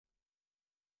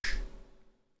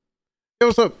Hey,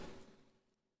 what's up?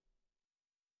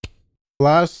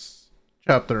 Last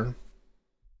chapter.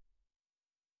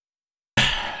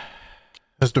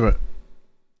 Let's do it.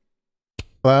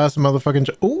 Last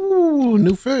motherfucking ooh,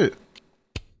 new fit.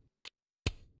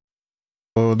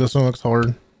 Oh, this one looks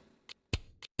hard.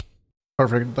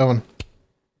 Perfect, that one.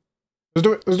 Let's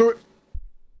do it, let's do it.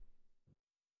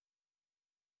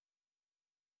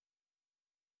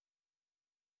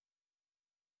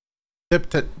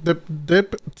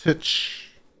 Dip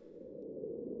titch.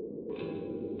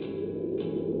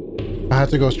 I had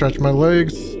to go stretch my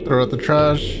legs, throw out the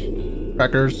trash,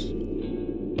 crackers.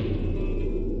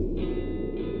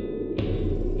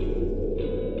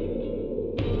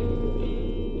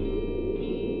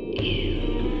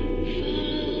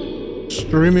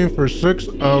 Streaming for 6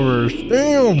 hours.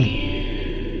 Damn!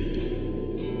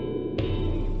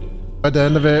 By the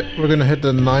end of it, we're gonna hit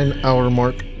the 9-hour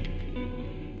mark.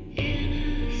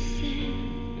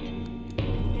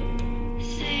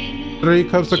 Three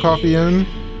cups of coffee in,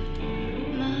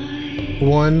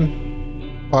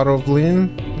 1 bottle of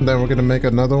lean, and then we're gonna make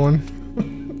another one.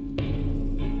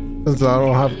 Since I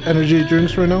don't have energy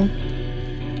drinks right now.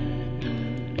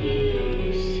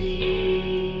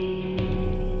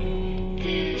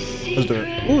 Let's do it.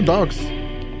 Ooh, dogs.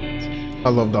 I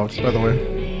love dogs, by the way.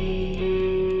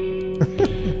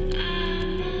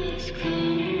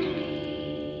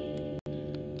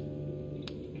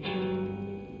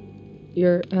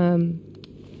 You're,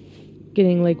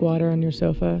 getting lake water on your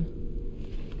sofa.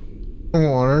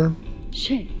 Water.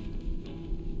 Shit.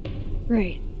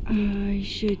 Right. I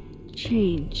should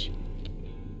change.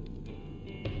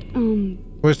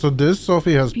 Wait, so this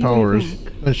Sophie has Be right powers,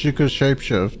 back. and she could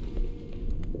shapeshift.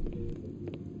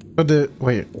 But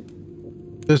wait.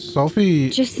 This Sophie...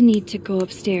 Just need to go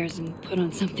upstairs and put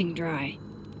on something dry.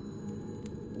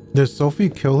 Did Sophie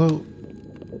kill her?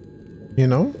 You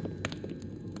know?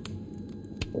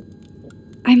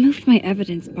 I moved my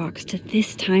evidence box to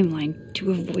this timeline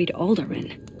to avoid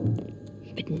Alderman.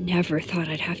 But never thought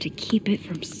I'd have to keep it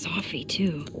from Sophie,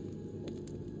 too.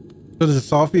 So did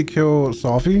Sophie kill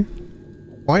Sophie?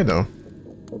 Why though?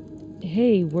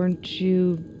 Hey, weren't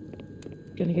you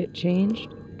gonna get changed?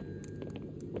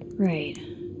 Right.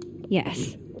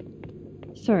 Yes.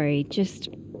 Sorry, just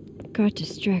got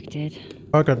distracted.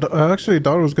 Okay, I actually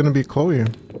thought it was gonna be Chloe.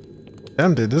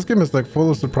 Damn, dude, this game is like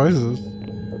full of surprises.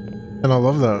 And I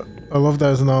love that. I love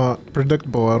that it's not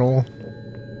predictable at all.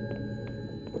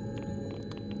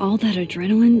 All that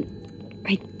adrenaline,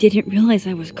 I didn't realize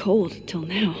I was cold till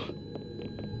now.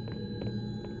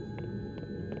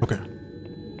 Okay.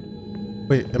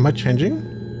 Wait, am I changing?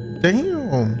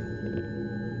 Damn.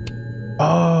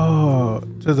 Oh,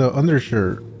 to the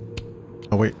undershirt.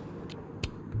 Oh, wait.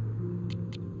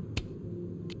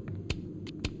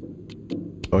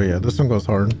 Oh, yeah, this one goes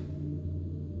hard.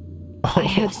 I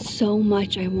have so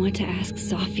much I want to ask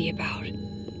Sophie about.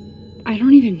 I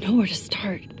don't even know where to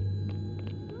start.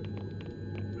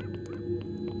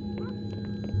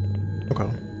 Okay.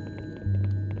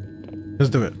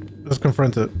 Let's do it. Let's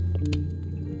confront it.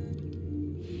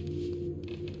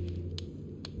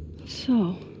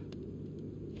 So,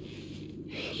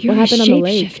 you're What happened a on the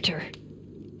lake? shapeshifter.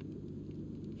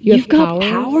 You You've have got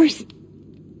powers?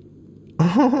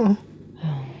 Oh.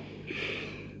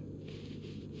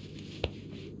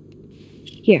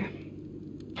 Here,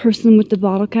 person with the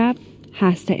bottle cap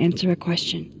has to answer a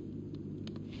question.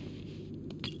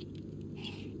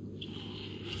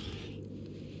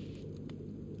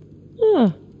 Huh.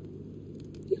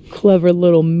 You clever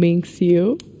little minx,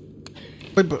 you.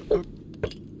 Wait, but...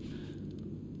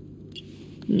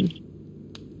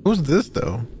 Who's this,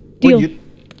 though? Deal. Wait,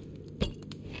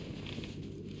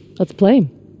 Let's play.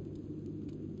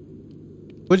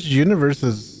 which universe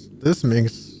is this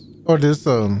Minx? Or this,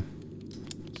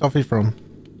 Sophie from?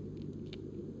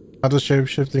 How does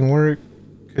shapeshifting work?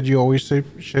 Could you always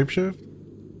shapeshift?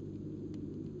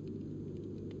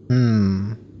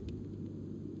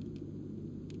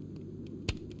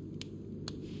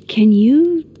 Can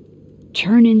you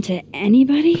turn into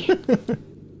anybody?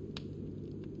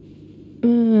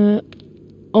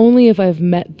 Only if I've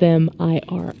met them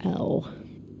IRL.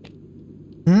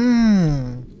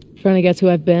 Trying to guess who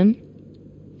I've been?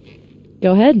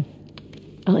 Go ahead.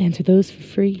 I'll answer those for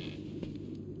free.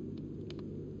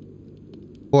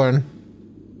 One.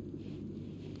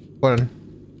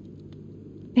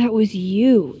 That was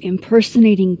you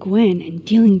impersonating Gwen and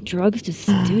dealing drugs to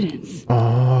students.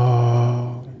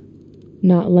 Oh.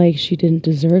 Not like she didn't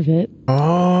deserve it.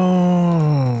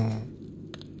 Oh.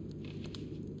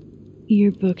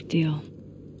 Your book deal.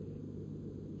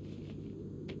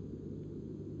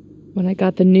 When I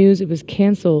got the news it was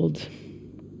canceled,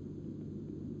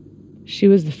 She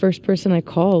was the first person I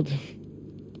called.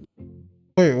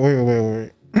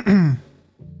 Wait.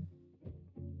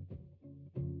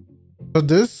 So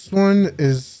this one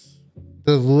is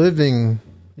the living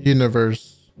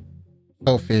universe,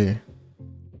 Sophie.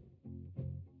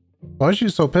 Why is she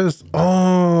so pissed?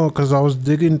 Oh, because I was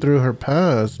digging through her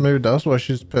past. Maybe that's why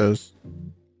she's pissed.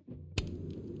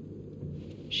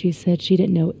 She said she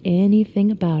didn't know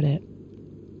anything about it.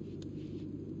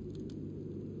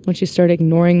 When she started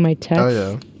ignoring my texts,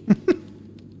 Oh, yeah.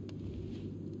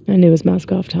 I knew it was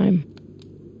mask off time.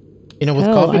 You know, with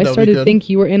Hell, coffee, I started to think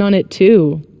you were in on it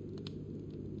too.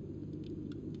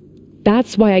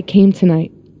 That's why I came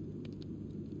tonight.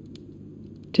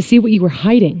 To see what you were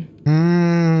hiding.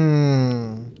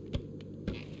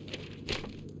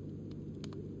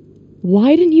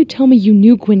 Why didn't you tell me you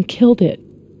knew Gwen killed it?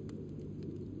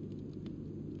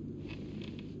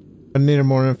 I needed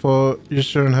more info. You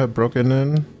shouldn't have broken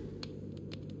in.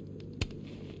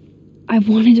 I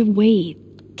wanted to wait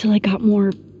till I got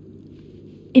more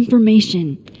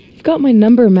information. You've got my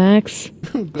number, Max.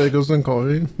 Bagels and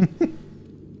coffee.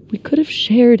 We could have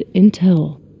shared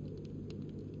intel.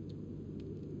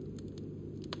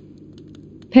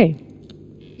 Hey,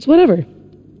 it's whatever.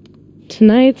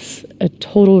 Tonight's a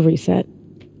total reset.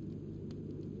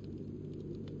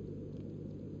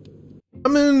 I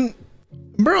mean,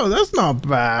 bro, that's not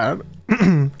bad.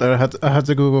 That I had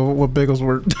to Google what bagels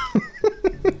were.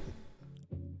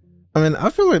 I mean, I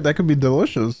feel like that could be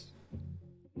delicious.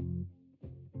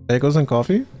 Bagels and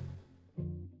coffee?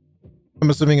 I'm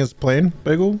assuming it's plain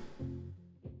bagel.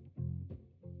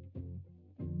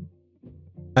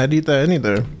 I'd eat that any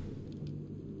day.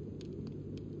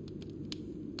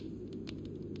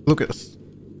 Lucas.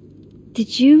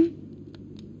 Did you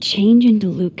change into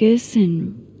Lucas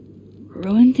and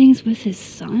ruin things with his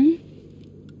son?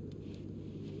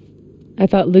 I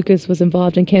thought Lucas was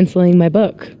involved in canceling my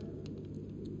book.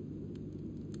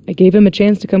 I gave him a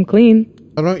chance to come clean.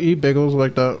 I don't eat bagels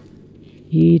like that.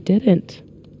 He didn't.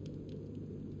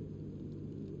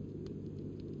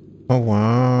 Oh,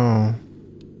 wow.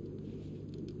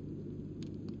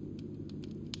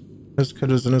 This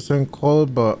kid is innocent,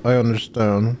 cold, but I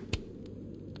understand.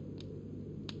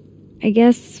 I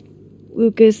guess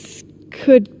Lucas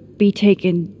could be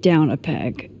taken down a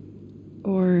peg.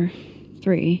 Or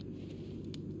 3.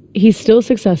 He's still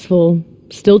successful,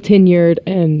 still tenured,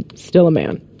 and still a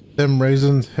man. Them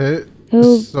raisins hit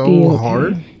He'll so be okay.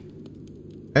 hard.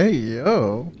 Hey,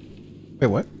 yo. Wait,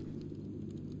 what?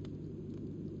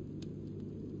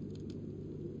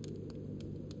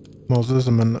 Moses,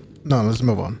 no, let's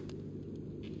move on.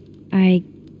 I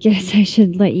guess I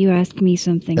should let you ask me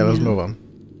something Yeah, let's now. move on.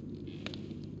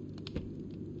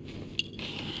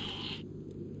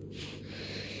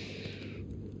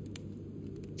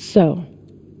 So,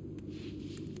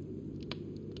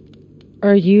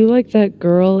 are you like that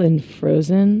girl in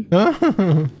Frozen?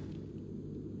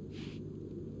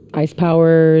 Ice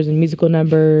powers and musical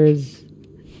numbers.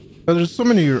 But there's so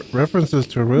many references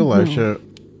to real life shit.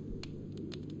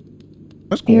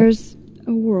 That's cool. There's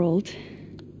a world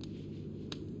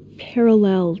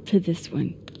parallel to this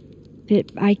one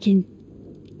that I can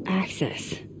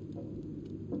access.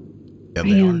 Yeah, I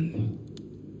they are.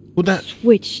 Well, that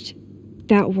switched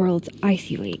that world's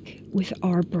icy lake with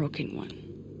our broken one.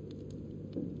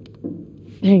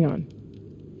 Hang on.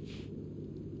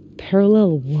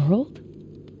 Parallel world?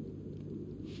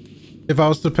 if I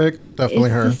was to pick, definitely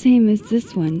it's her. the same as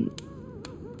this one,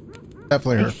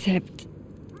 Definitely her. except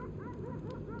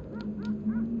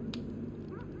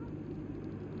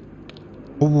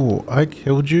Oh, I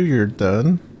killed you, you're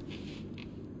done?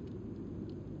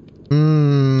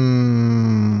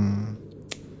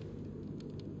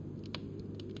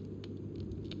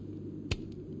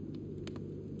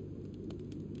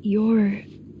 you're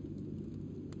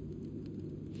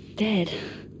dead.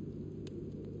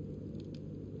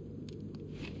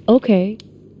 Okay.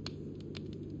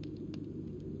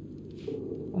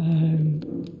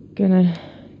 I'm gonna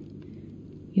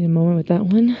need a moment with that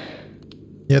one.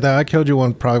 Yeah, that I killed you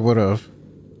one probably would have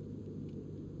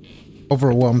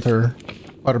overwhelmed her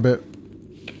quite a bit.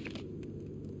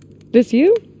 This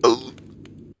you?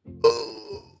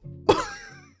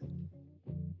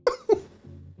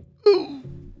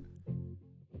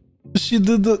 She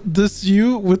did this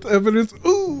you with evidence.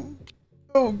 Ooh.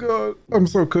 Oh god. I'm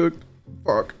so cooked.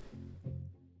 Fuck.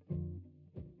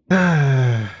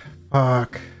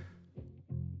 Fuck.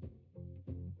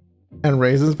 And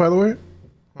raisins, by the way?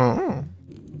 Oh.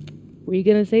 Were you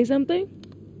gonna say something?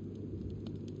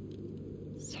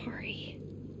 Sorry.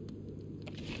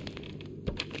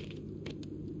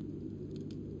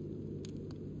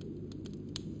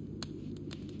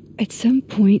 At some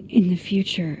point in the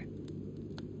future,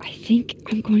 I think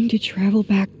I'm going to travel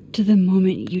back to the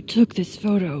moment you took this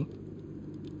photo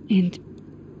and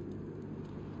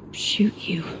shoot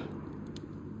you.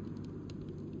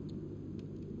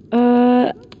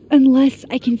 Unless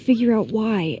I can figure out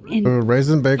why and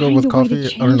raisin bagel find with a way coffee.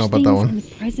 to I don't know about change that things one. in the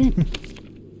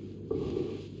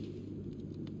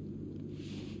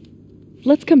present.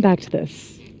 Let's come back to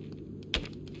this.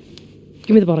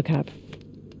 Give me the bottle cap.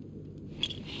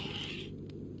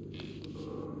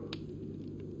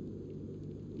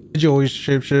 Did you always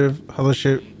shapeshift? Hello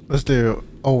shape. Let's do it.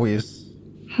 Always.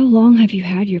 How long have you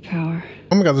had your power?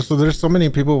 Oh my god, so there's so many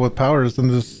people with powers in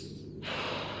this,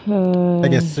 I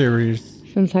guess, series.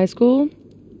 Since high school?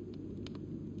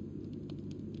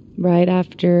 Right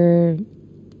after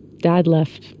Dad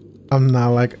left. I'm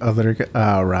not like other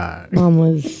alright. Mom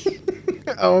was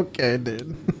Okay,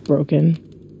 dude. broken.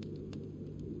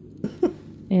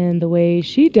 And the way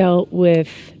she dealt with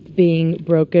being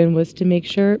broken was to make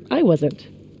sure I wasn't.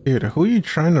 Dude, who are you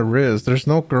trying to riz? There's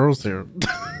no girls here.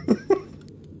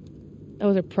 That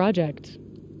was a project.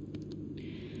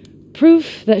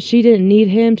 Proof that she didn't need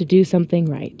him to do something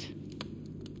right.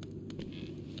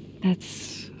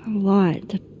 That's a lot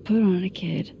to put on a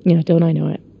kid. Yeah, don't I know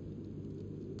it?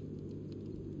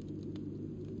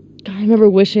 God, I remember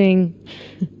wishing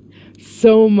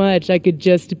so much I could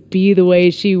just be the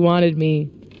way she wanted me,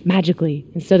 magically,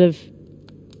 instead of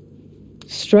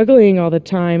struggling all the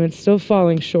time and still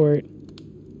falling short.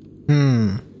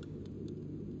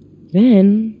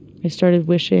 Then I started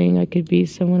wishing I could be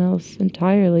someone else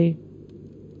entirely.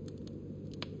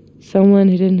 Someone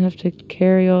who didn't have to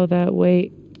carry all that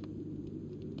weight.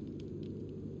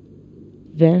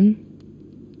 Then,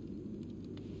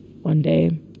 one day,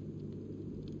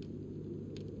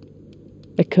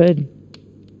 I could.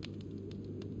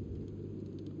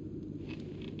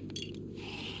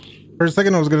 For a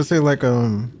second I was gonna say like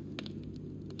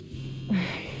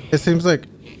it seems like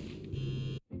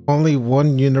only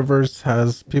one universe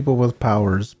has people with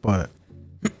powers, but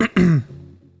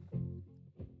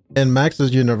in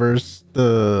Max's universe,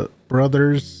 the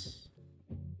brothers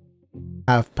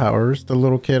have powers. The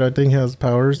little kid, I think, has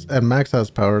powers, and Max has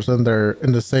powers, and they're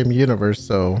in the same universe,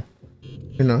 so,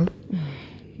 you know.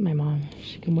 My mom,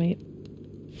 she can wait.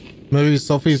 Maybe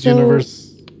Sophie's So,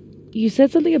 universe You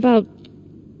said something about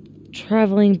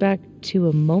traveling back to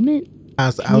a moment?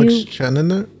 has Can Alex you Chen in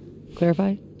it.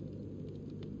 clarify?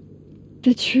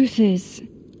 The truth is,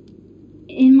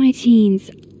 in my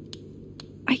teens,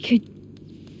 I could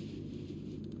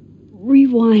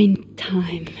rewind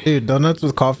time. Dude, donuts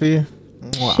with coffee.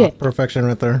 Wow, Shit. perfection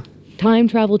right there. Time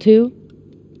travel too?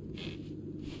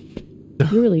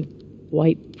 You're really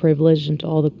white privileged into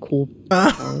all the cool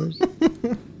powers.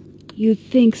 You'd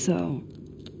think so.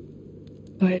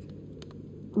 But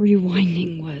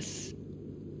rewinding was...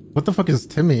 What the fuck is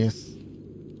Timmy's?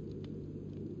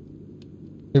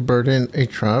 You bird in a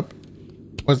trap?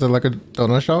 Was it like a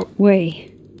donut shop? way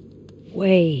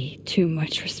too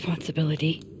much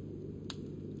responsibility.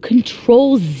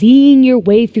 Control Zing your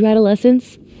way through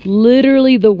adolescence?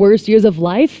 Literally the worst years of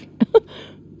life?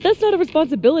 That's not a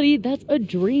responsibility, that's a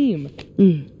dream.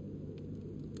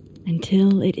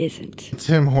 Until it isn't.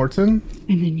 Tim Horton?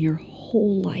 And then your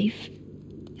whole life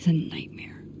is a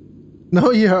nightmare.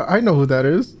 No, yeah, I know who that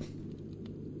is.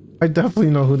 I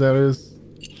definitely know who that is.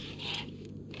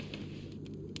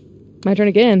 My turn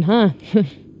again, huh?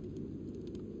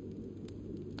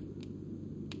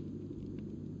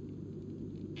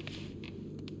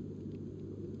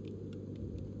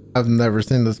 I've never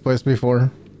seen this place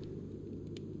before.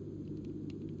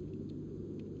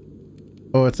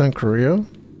 Oh, it's in Korea?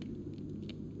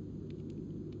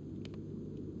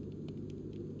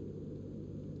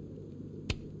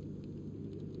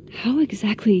 How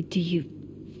exactly do you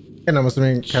And I'm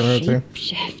assuming Canada too.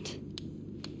 shift?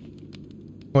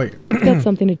 Wait. It's got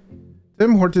something to...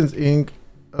 Tim Hortons Inc.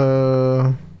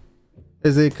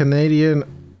 Is a Canadian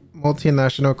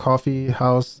multinational coffee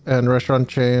house and restaurant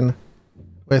chain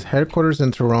with headquarters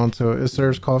in Toronto. It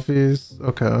serves coffees.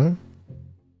 Okay.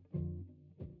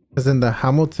 Is in the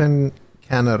Hamilton,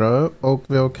 Canada,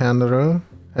 Oakville, Canada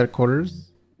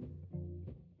headquarters.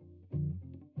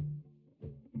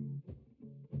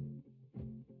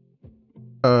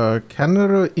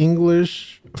 Canada,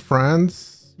 English,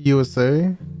 France,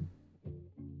 USA.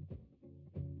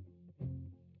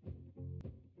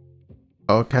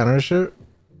 Oh, Canada shit.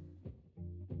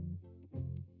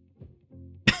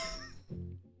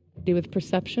 do with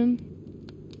perception?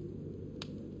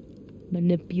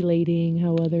 Manipulating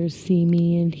how others see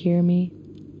me and hear me?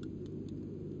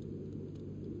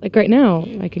 Like right now,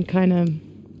 I can kind of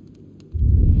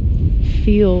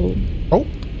feel Oh.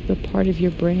 the part of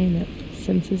your brain that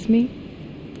senses me.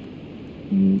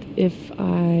 And if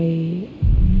I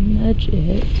nudge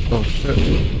it... Oh, shit.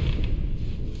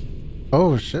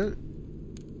 Oh, shit.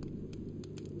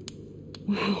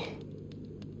 Wow.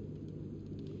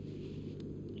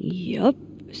 Yup.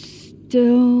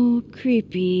 Still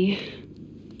creepy.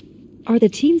 Are the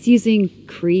teens using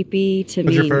creepy to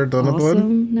Is your mean favorite donut blood?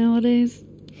 awesome nowadays?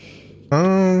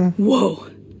 Whoa.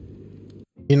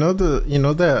 You know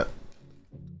that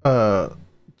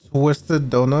twisted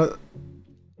donut?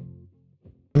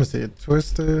 Let me see.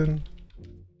 Twisted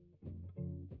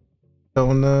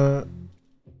donut.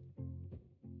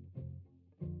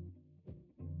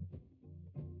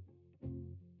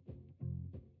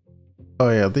 Oh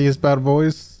yeah, these bad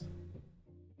boys.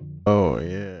 Oh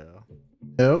yeah.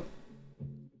 Yep.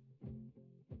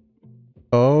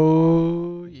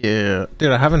 Oh yeah.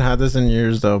 Dude, I haven't had this in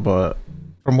years though, but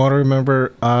from what I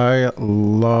remember, I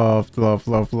loved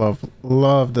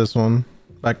this one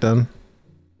back then.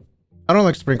 I don't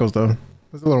like sprinkles though.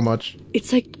 It's a little much.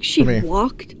 It's like she For me.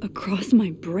 walked across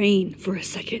my brain for a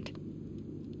second.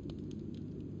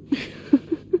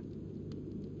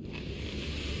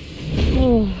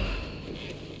 Oh,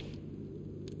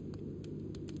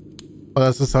 Oh,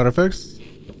 that's the side effects?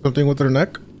 Something with her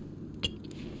neck?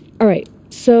 all right,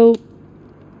 so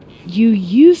you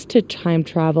used to time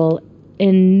travel,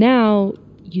 and now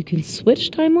you can switch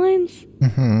timelines?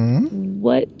 Mm-hmm.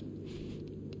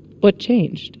 What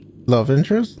changed? Love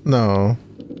interest? No.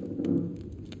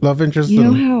 Love interest You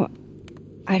know in... how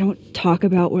I don't talk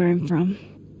about where I'm from?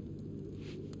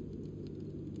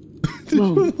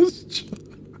 Well,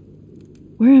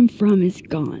 where I'm from is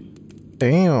gone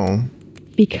Damn.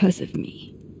 because of me.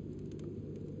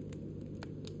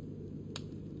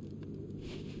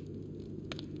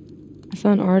 I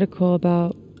saw an article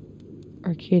about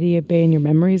Arcadia Bay in your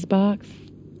memories box.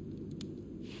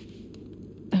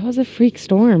 That was a freak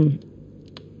storm.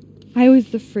 I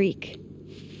was the freak,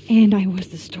 and I was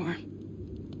the storm.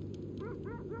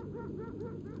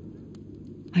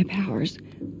 My powers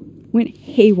went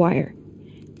haywire,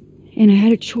 and I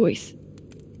had a choice.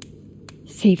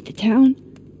 Save the town,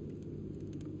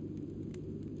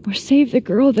 or save the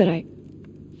girl that I...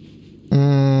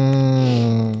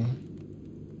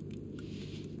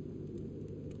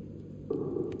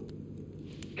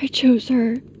 I chose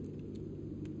her.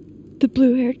 The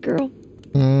blue-haired girl.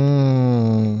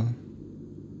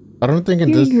 I don't think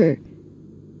in this...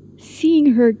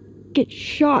 Seeing her get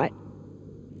shot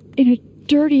in a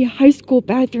dirty high school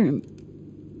bathroom.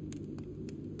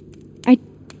 I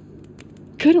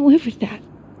couldn't live with that.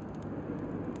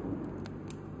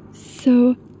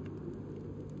 So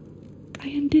I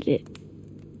undid it.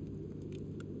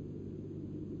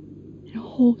 And a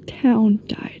whole town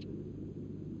died.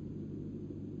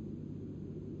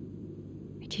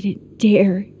 I didn't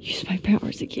dare use my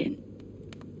powers again.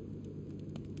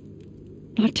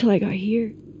 Not till I got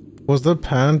here. Was the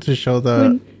pan to show that...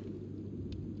 When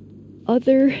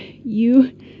other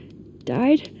you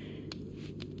died,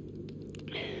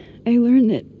 I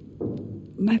learned that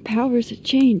my powers had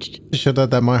changed. To show that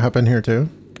that might happen here too?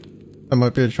 That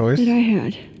might be a choice? That I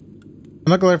had. I'm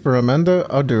not glad for Amanda.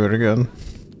 I'll do it again.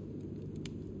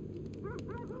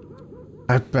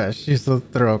 I bet she's a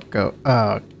throat go.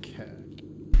 Okay.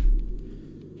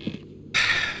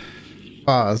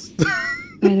 Pause.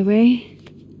 By the way,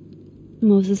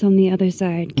 Moses on the other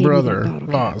side gave me that bottle cap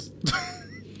lost.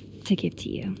 to give to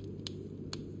you.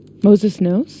 Moses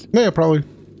knows? Yeah, probably.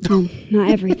 Well, not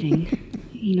everything.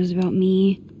 He knows about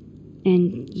me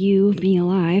and you being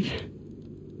alive.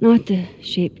 Not the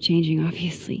shape changing,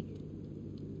 obviously.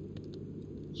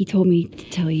 He told me to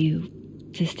tell you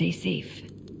to stay safe.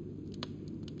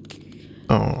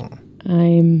 Oh.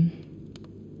 I'm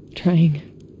trying.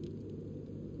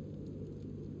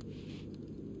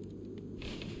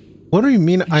 What do you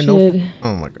mean? I know. Should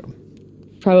Oh my god.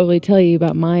 probably tell you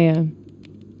about Maya.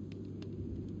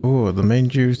 Oh, the main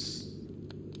juice.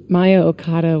 Maya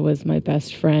Okada was my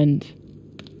best friend.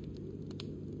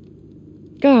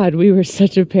 God, we were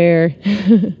such a pair.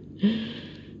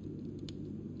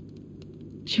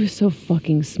 She was so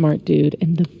fucking smart, dude,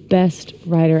 and the best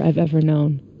writer I've ever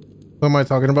known. What am I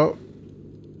talking about?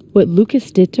 What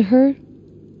Lucas did to her,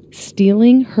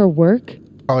 stealing her work,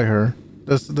 Probably her.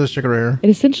 This chick right here. it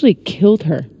essentially killed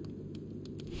her.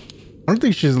 I don't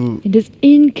think she's... And as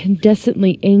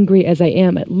incandescently angry as I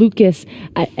am at Lucas,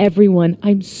 at everyone,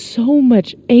 I'm so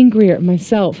much angrier at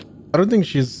myself. I don't think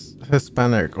she's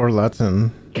Hispanic or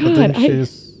Latin. God, I think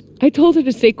she's I told her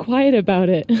to stay quiet about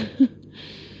it.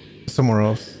 somewhere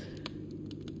else.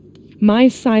 My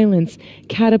silence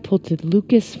catapulted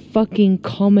Lucas fucking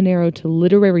Colmenero to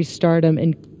literary stardom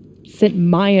and sent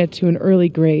Maya to an early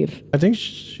grave. I think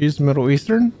she's Middle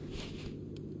Eastern.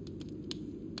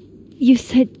 You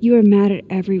said you were mad at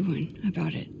everyone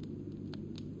about it.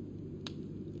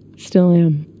 Still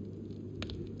am.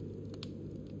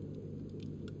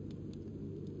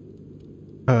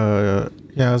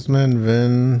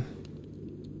 Yasmin,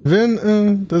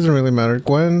 Vin, doesn't really matter.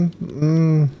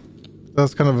 Gwen,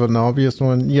 that's kind of an obvious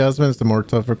one. Yasmin's the more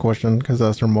tougher question because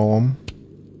that's her mom.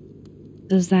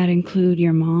 Does that include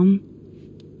your mom?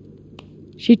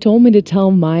 She told me to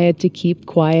tell Maya to keep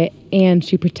quiet, and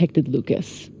she protected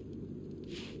Lucas.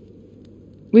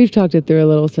 We've talked it through a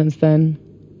little since then.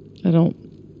 I don't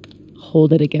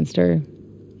hold it against her.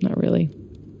 Not really.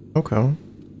 Okay.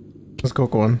 Let's go,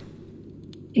 Gwen.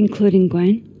 Including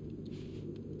Gwen?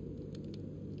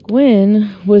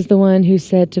 Gwen was the one who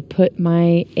said to put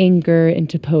my anger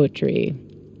into poetry.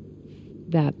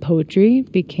 That poetry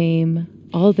became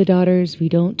All the Daughters We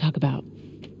Don't Talk About.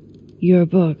 Your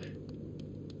book?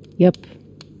 Yep.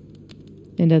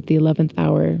 And at the 11th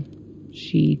hour,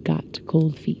 she got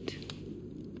cold feet.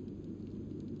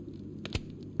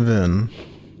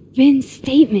 Vin's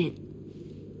statement.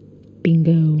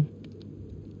 Bingo.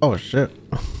 Oh, shit.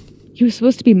 He was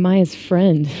supposed to be Maya's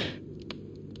friend.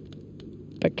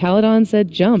 But Caledon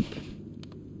said jump.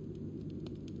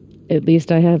 At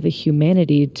least I have the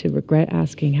humanity to regret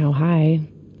asking how high.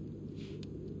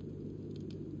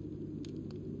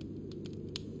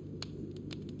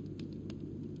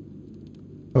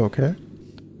 Okay.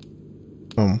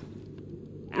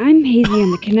 I'm hazy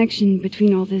on the connection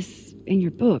between all this and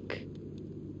your book.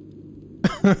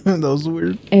 That was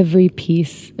weird. Every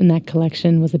piece in that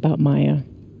collection was about Maya.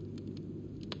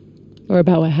 Or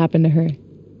about what happened to her.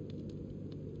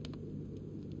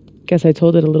 Guess I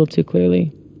told it a little too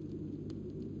clearly.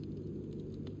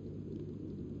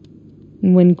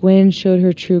 And when Gwen showed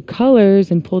her true colors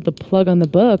and pulled the plug on the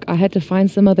book, I had to find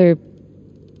some other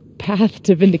path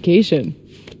to vindication.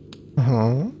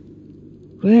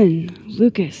 Gwen,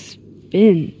 Lucas,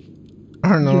 Vin. I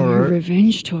don't know, Your right?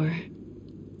 revenge tour.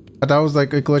 That was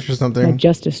like a glitch or My something.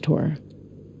 justice tour.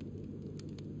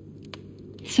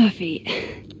 Sophie,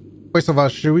 Wait, so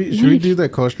Vash, should we do that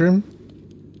co-stream?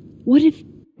 what if...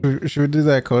 Should we do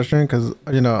that co-stream? Because,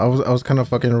 you know, I was kind of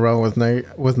fucking around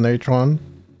with Natron.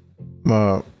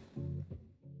 I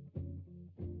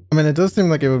mean, it does seem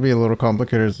like it would be a little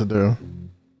complicated to do.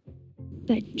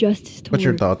 that justice tour What's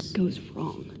your thoughts? goes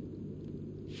wrong?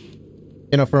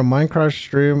 You know, for a Minecraft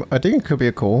stream, I think it could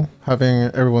be cool having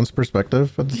everyone's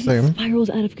perspective at the What if same. it spirals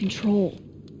out of control?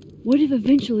 What if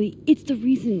eventually it's the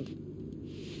reason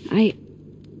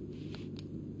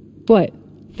What?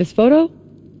 This photo?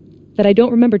 That I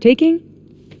don't remember taking?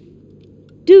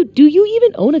 Dude, do you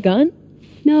even own a gun?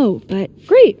 No, but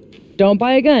Great. Don't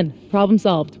buy a gun. Problem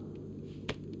solved.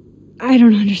 I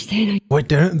don't understand how Wait,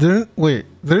 didn't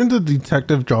the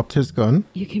detective drop his gun?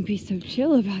 you can be so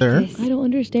chill about There? this. I don't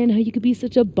understand how you could be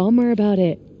such a bummer about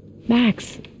it.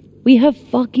 Max, we have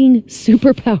fucking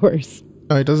superpowers.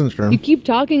 No, he doesn't stream. You keep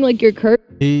talking like you're Kurt.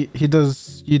 He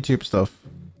does YouTube stuff.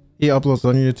 He uploads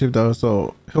on YouTube though,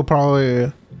 so he'll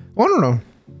probably, well, I don't know.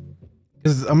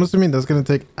 Because I'm assuming that's gonna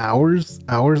take hours.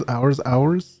 So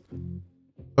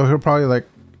he'll probably like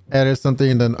edit something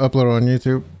and then upload it on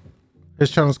YouTube. His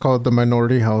channel's called The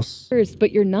Minority House.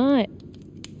 But you're not.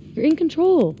 You're in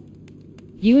control.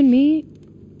 You and me,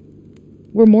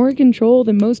 we're more in control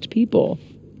than most people.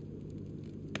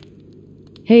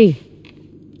 Hey,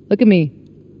 look at me.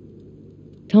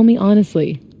 Tell me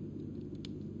honestly.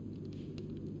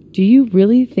 Do you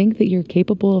really think that you're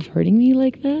capable of hurting me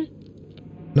like that?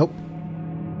 Nope.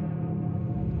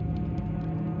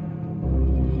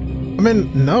 I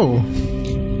mean, no.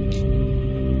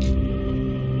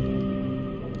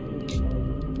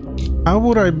 How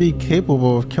would I be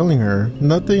capable of killing her?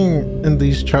 Nothing in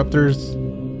these chapters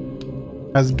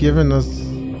has given us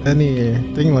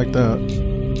anything like that.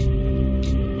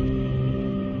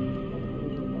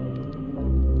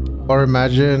 Or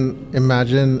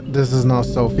imagine this is not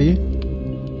Sophie.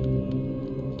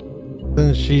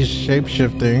 Then she's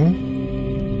shape-shifting.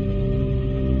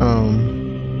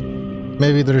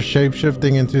 Maybe they're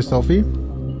shape-shifting into Sophie.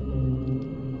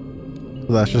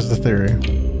 That's just a theory.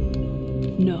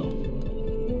 No.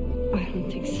 I don't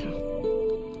think so.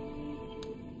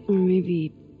 Or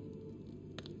maybe...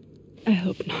 I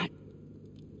hope not.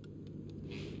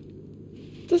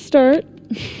 To start.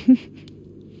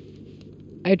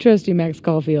 I trust you, Max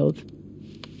Caulfield.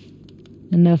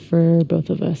 Enough for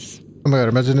both of us. Oh my god,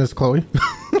 imagine it's Chloe.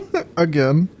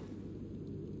 Again.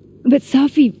 But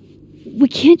Sophie, We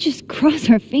can't just cross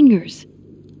our fingers.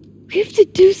 We have to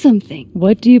do something.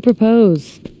 What do you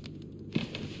propose?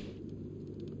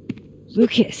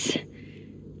 Lucas.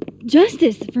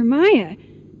 Justice for Maya.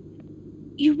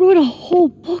 You wrote a whole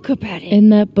book about it.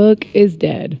 And that book is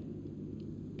dead.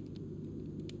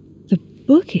 The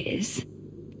book is...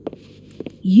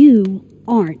 You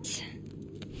aren't.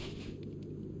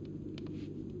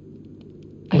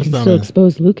 I What's can that still mean?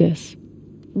 expose Lucas.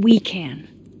 We can.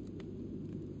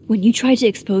 When you tried to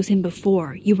expose him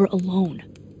before, you were alone.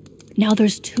 Now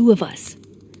there's two of us.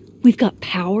 We've got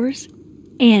powers,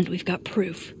 and we've got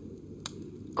proof.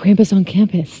 Krampus on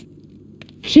campus.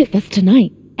 Shit, that's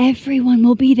tonight. Everyone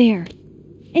will be there.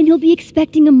 And you'll be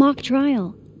expecting a mock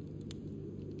trial.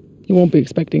 You won't be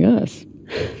expecting us.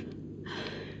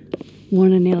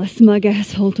 Want to nail a smug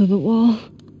asshole to the wall?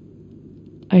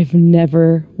 I've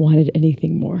never wanted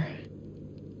anything more.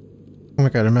 Oh my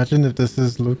god, imagine if this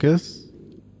is Lucas.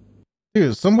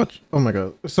 Dude, so much. Oh my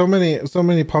god. So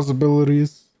many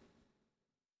possibilities.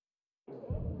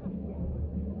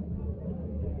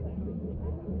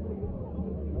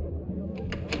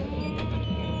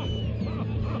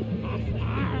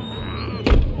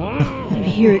 I'm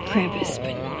here at Krampus,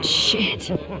 but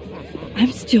shit.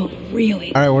 I'm still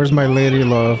really... Alright, where's my lady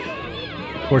love?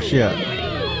 Where's she at?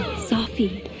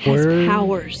 Sophie has Where-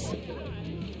 powers.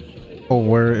 Oh,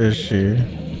 where is she?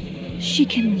 She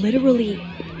can literally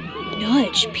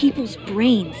nudge people's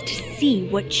brains to see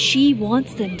what she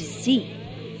wants them to see.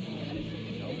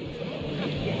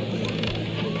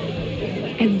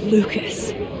 And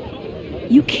Lucas,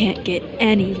 you can't get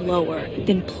any lower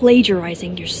than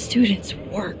plagiarizing your students'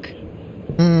 work.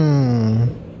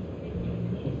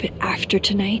 But after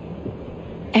tonight,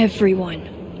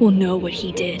 everyone will know what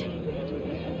he did.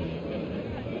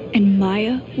 And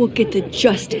Maya will get the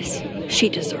justice she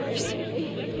deserves.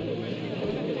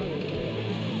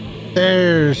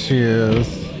 There she is.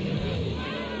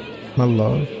 My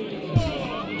love.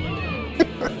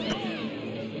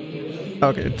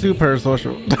 Okay, too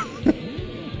parasocial.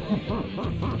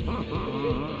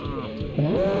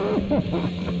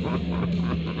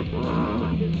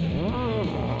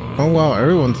 Oh wow,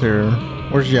 everyone's here.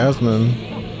 Where's Yasmin?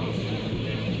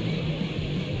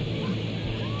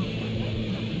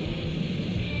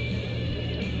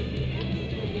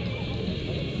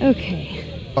 Okay.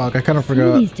 Fuck, I kind of Some forgot.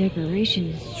 of these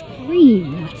decorations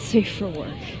scream not safe for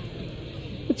work.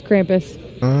 It's Krampus.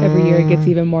 Every year it gets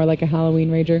even more like a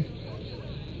Halloween rager.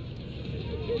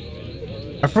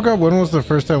 I forgot when was the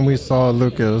first time we saw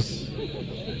Lucas.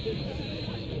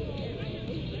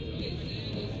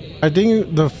 I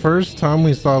think the first time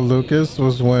we saw Lucas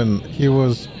was when he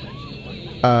was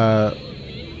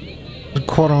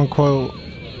quote unquote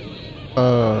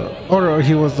or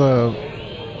he was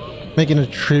making a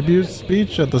tribute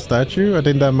speech at the statue. I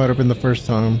think that might have been the first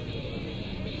time.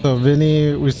 So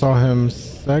Vinny, we saw him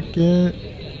second.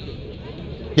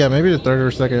 Yeah, maybe the third or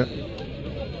second.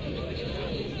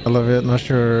 I love it. Not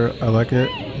sure I like it.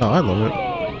 No, I love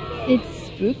it. It's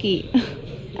spooky.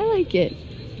 I like it.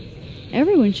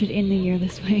 Everyone should end the year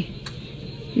this way.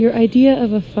 Your idea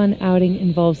of a fun outing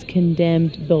involves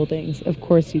condemned buildings. Of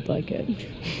course you'd like it.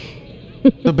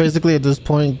 So basically at this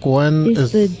point, Gwen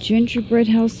Is the gingerbread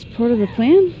house part of the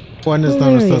plan? Gwen is not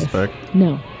a Hilarious. suspect.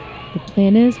 No. The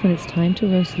plan is when it's time to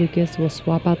roast Lucas, we'll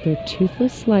swap out their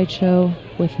toothless slideshow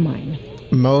with mine.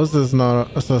 Mose is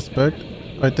not a suspect,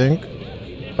 I think.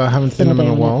 I haven't seen Been him a in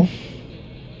a day on while.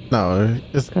 it. No,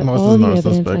 Got Mose all is the not a evidence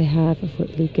I suspect. have of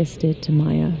what Lucas did to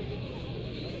Maya.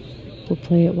 We'll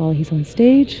play it while he's on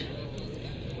stage,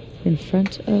 in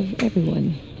front of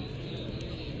everyone.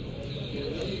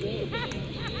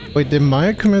 Wait, did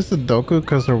Maya commit Sudoku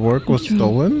because her work was What's wrong?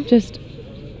 stolen? Just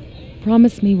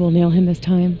promise me we'll nail him this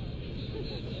time.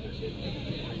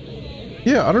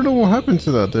 Yeah, I don't know what happened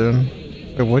to that then.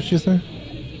 Wait, what'd she say?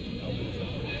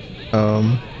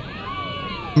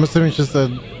 I'm assuming she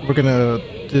said we're gonna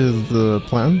do the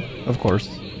plan? Of course.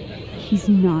 He's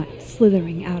not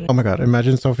slithering out Oh of my god,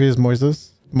 imagine Sophie is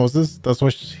Moses. Moses? That's why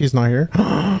he's not here?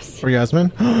 us. Or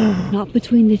Yasmin? Not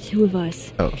between the two of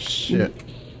us. Oh shit.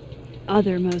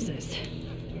 Other Moses.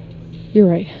 You're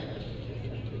right.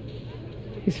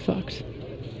 He's fucked.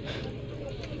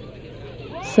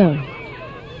 So,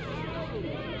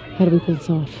 how do we pull this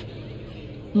off?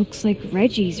 Looks like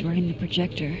Reggie's running the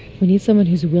projector. We need someone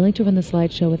who's willing to run the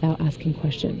slideshow without asking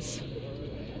questions.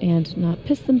 And not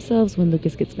piss themselves when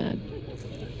Lucas gets mad.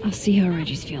 I'll see how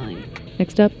Reggie's feeling.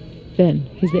 Next up, Ben.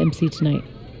 He's the MC tonight.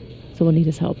 So we'll need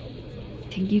his help.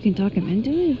 Think you can talk him into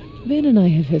it? Ben and I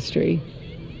have history.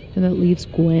 And that leaves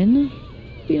Gwen.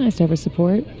 Be nice to have her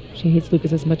support. She hates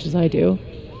Lucas as much as I do.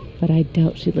 But I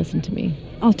doubt she'd listen to me.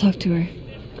 I'll talk to her.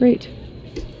 Great.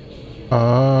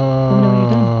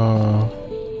 Oh.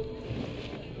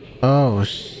 Oh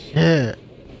shit.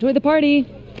 Enjoy the party.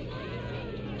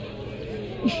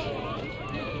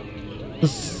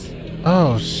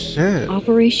 Oh shit.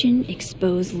 Operation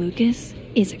Expose Lucas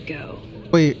is a go.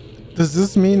 Wait, does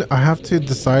this mean I have to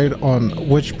decide on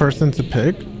which person to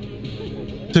pick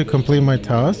to complete my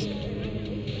task?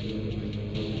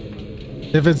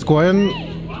 If it's Gwen,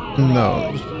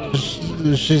 no,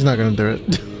 she's not gonna do it.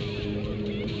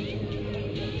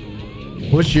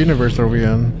 Which universe are we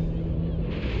in?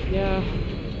 Yeah,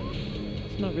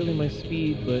 it's not really my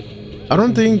speed, but I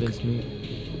don't think convinced me.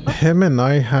 him and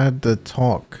I had the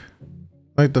talk,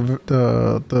 like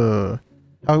the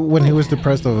how, when he was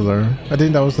depressed over there. I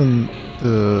think that was in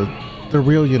the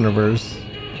real universe.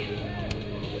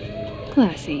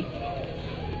 Classy.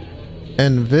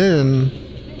 And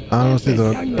Vin, I honestly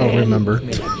don't remember.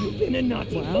 You've been a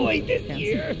naughty boy this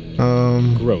year.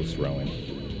 Gross, Rowan.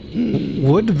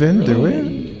 Would Vin do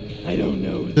it? I don't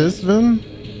know. This Vin?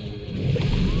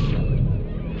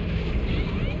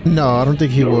 No, I don't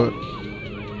think he would.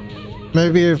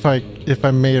 Maybe if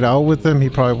I made out with him, he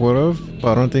probably would have,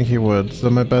 but I don't think he would. So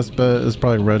my best bet is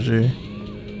probably Reggie.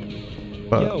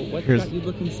 But Yo, what's got you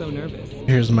looking so nervous?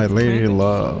 here's my lady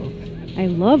love. I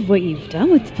love what you've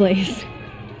done with the place.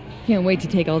 Can't wait to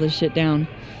take all this shit down.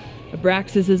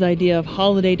 Abraxas's idea of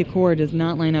holiday decor does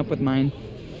not line up with mine.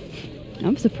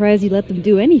 I'm surprised you let them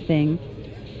do anything.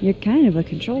 You're kind of a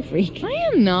control freak. I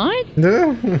am not.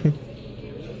 Yeah.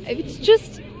 It's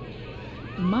just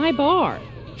my bar.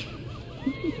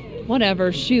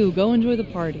 Whatever, shoo, go enjoy the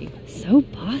party. So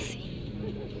bossy.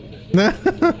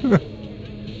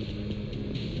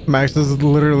 Max is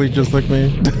literally just like me.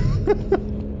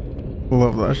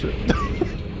 Love that shit.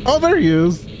 Oh, there he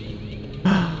is.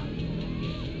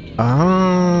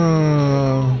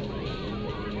 Ah.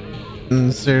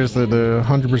 Seriously, dude,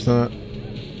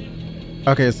 100%.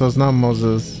 Okay, so it's not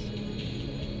Moses.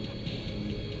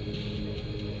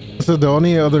 So the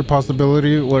only other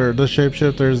possibility where the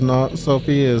shapeshifter is not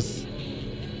Sophie is,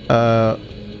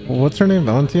 what's her name?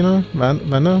 Valentina?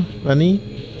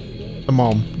 Vanny? The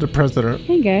mom, the president.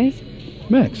 Hey, guys.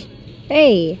 Max.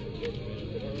 Hey.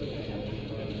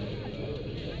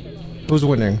 Who's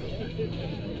winning?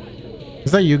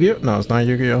 Is that Yu-Gi-Oh? No, it's not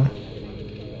Yu-Gi-Oh.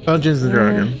 Dungeons and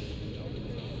Dragons.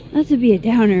 Not to be a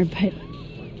downer, but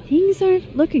things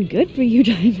aren't looking good for you,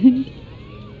 Diamond.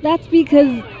 That's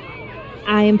because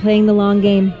I am playing the long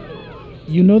game.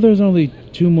 You know there's only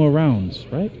 2 more rounds,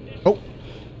 right? Oh,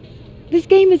 This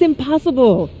game is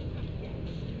impossible.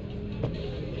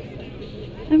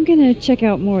 I'm gonna check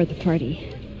out more at the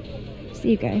party.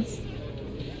 See you guys.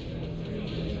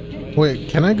 wait,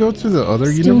 can I go to the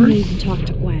other Still universe? need to talk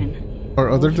to Gwen. Or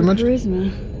other For dimension?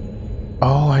 charisma.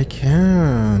 Oh, I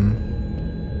can.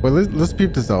 Wait, let's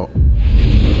peep this out.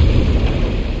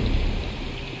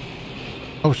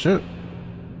 Oh shit.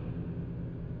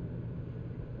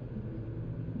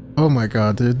 Oh my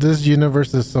god, dude, this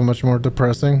universe is so much more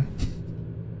depressing.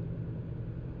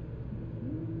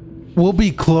 Will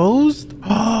be closed?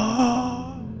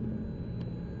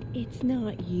 It's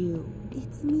not you.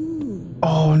 It's me.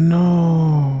 Oh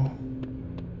no.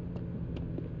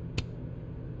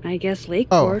 I guess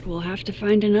Lakeport will have to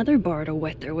find another bar to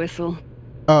wet their whistle.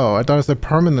 Oh, I thought it said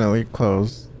permanently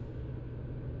closed.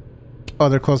 Oh,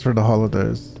 they're closed for the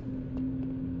holidays.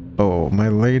 Oh, my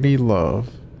lady love.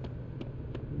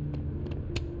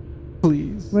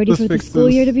 Please. Ready let's for the fix school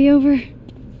this. year to be over?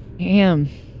 Damn.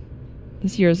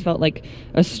 This year has felt like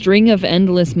a string of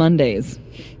endless Mondays.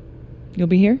 You'll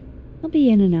be here? I'll be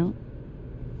in and out.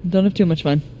 Don't have too much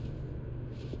fun.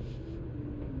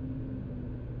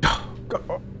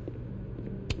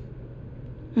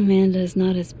 Amanda's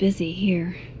not as busy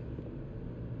here.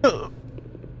 God.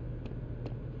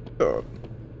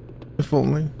 If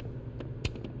only.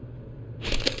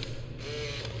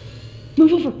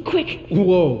 Move over, quick!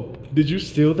 Whoa, did you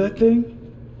steal that thing?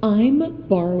 I'm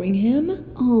borrowing him.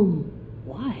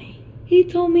 Why? He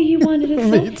told me he wanted a Me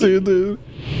selfie. too,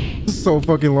 dude. So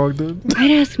fucking long, dude.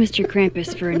 I'd ask Mr.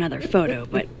 Krampus for another photo,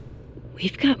 but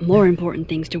we've got more important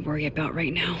things to worry about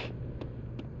right now.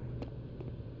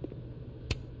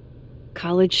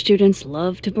 College students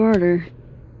love to barter.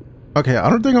 Okay, I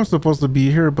don't think I'm supposed to be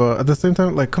here, but at the same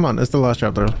time, like, come on, it's the last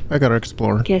chapter. I gotta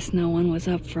explore. Guess no one was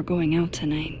up for going out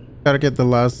tonight. Gotta get the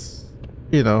last,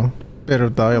 you know, bit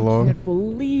of dialogue. Can't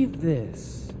believe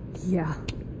this. Yeah.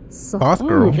 So Goth Oh,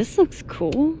 girl. this looks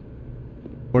cool.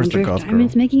 Where's the Wonder if goth girl?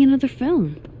 Diamond's making another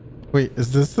film. Wait,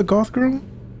 is this the goth girl?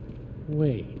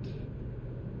 Wait.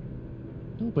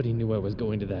 Nobody knew I was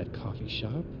going to that coffee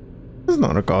shop. This is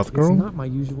not a goth It's girl. not my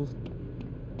usual.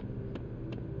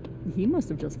 He must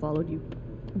have just followed you.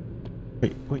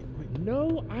 Wait.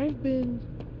 No, I've been...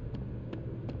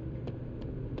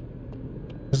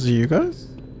 Is it you guys?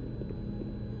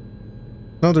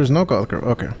 No, there's no goth girl.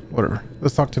 Okay, whatever.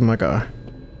 Let's talk to my guy.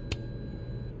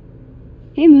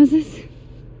 Hey, Moses.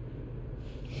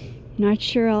 Not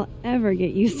sure I'll ever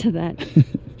get used to that.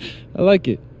 I like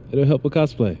it. It'll help with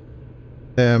cosplay.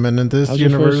 Damn, and in this How's your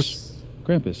universe, first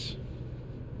Krampus?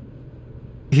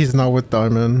 he's not with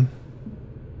Diamond.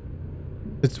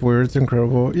 It's weird. It's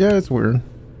incredible. Yeah, it's weird.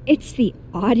 It's the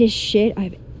oddest shit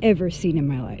I've ever seen in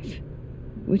my life.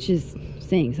 Which is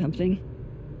saying something.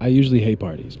 I usually hate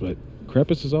parties, but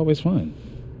Krampus is always fun.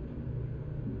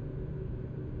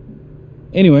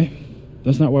 Anyway,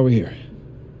 that's not why we're here.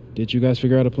 Did you guys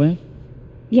figure out a plan?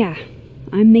 Yeah,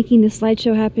 I'm making the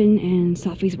slideshow happen and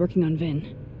Sophie's working on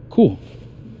Vin. Cool.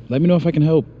 Let me know if I can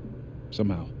help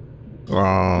somehow.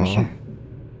 Oh, For sure.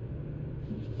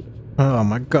 Oh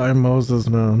my guy Moses,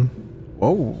 man.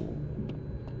 Whoa.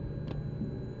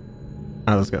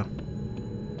 Alright, let's go.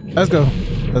 Let's go.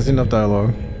 That's enough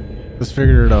dialogue. Let's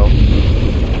figure it out.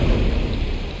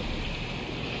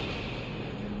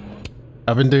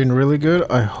 I've been doing really good.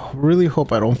 I really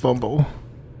hope I don't fumble.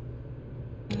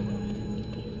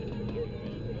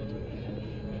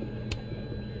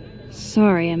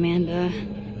 Sorry, Amanda.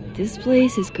 This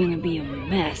place is gonna be a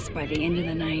mess by the end of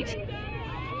the night.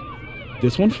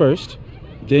 This one first,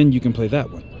 then you can play that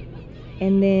one.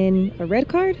 And then a red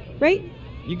card, right?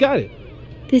 You got it.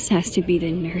 This has to be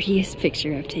the nerdiest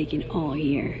picture I've taken all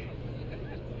year.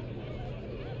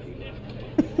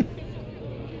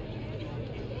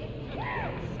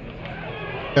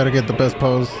 Gotta get the best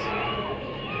pose.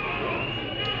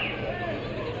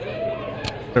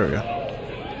 There we go.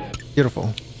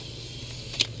 Beautiful.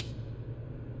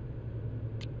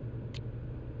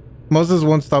 Moses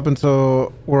won't stop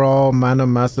until we're all mana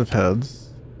massive heads.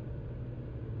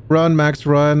 Run, Max,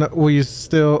 run. While you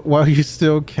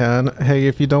still can. Hey,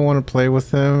 if you don't want to play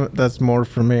with him, that's more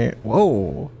for me.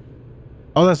 Whoa.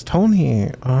 Oh, that's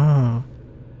Tony. Ah.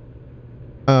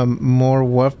 More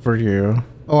what for you?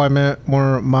 Oh, I meant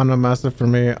more mana massive for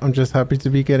me. I'm just happy to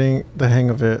be getting the hang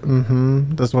of it.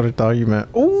 That's what I thought you meant.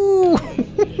 Ooh.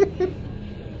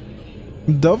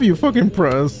 W fucking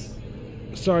press.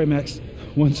 Sorry, Max.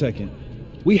 1 second.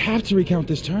 We have to recount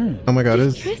this turn. Oh my god,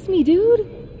 Trust me, dude.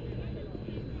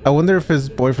 I wonder if his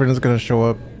boyfriend is gonna show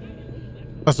up.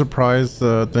 A surprise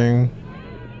thing.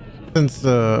 Since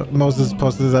Moses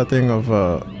posted that thing of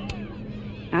I'd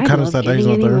kind of love sad that he's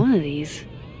getting not any there. one of these.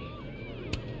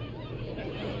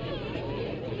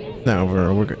 No,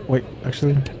 we're good. Wait,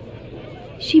 actually.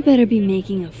 She better be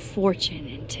making a fortune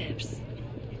in tips.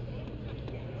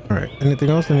 Alright, anything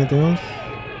else? Anything else?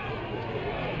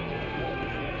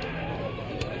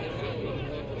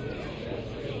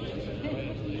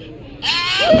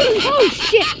 Oh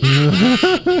shit!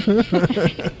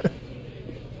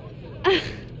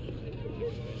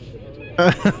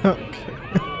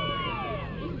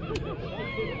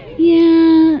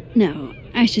 Yeah, no,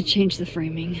 I should change the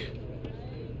framing.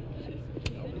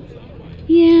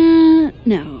 Yeah,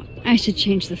 no, I should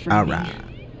change the framing. Alright.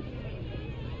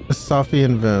 Sophie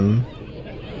and Vin.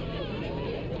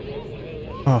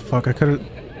 Oh fuck, I could've...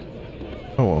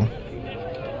 Oh well.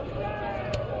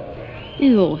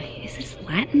 Ew, is this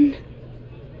Latin?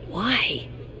 Why?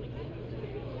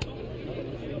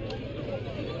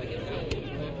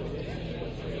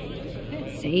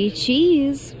 Say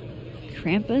cheese,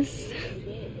 Krampus.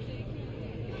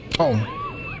 Oh.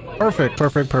 Perfect.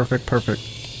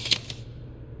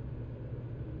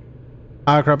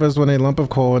 Ah, crap is when a lump of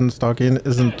coal in stocking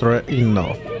isn't threat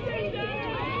enough.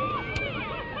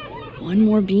 One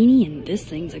more beanie and this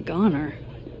thing's a goner.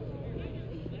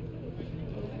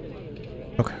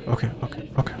 Okay.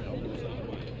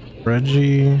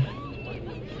 Reggie.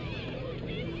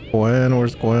 Gwen,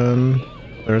 where's Gwen?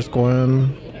 There's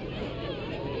Gwen.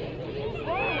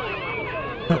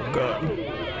 Oh god.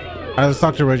 Alright, let's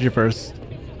talk to Reggie first.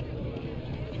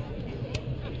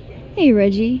 Hey,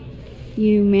 Reggie.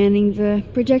 You manning the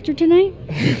projector tonight?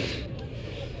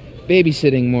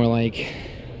 Babysitting, more like.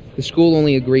 The school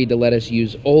only agreed to let us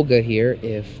use Olga here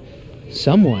if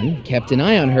someone kept an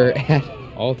eye on her at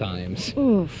all times.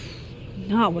 Oof.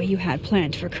 Not what you had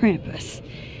planned for Krampus.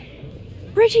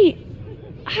 Reggie,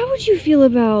 how would you feel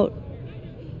about...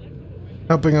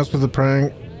 Helping us with the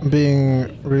prank,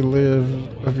 being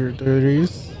relieved of your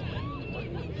duties.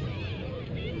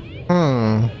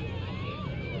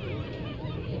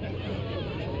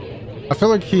 I feel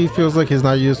like he feels like he's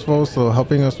not useful, so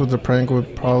helping us with the prank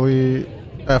would probably...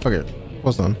 fuck it.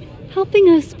 What's on? helping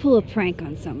us pull a prank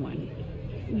on someone?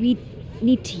 We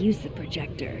need to use the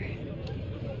projector.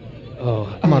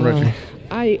 Oh, Come on, Reggie.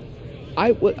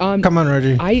 Come on,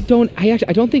 Reggie. I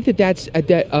don't think that's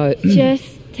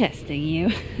Just testing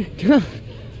you.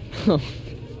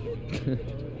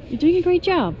 You're doing a great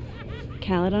job.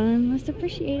 Caledon must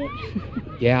appreciate it.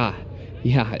 Yeah,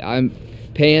 I'm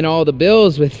paying all the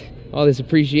bills with all this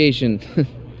appreciation.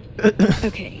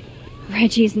 Okay,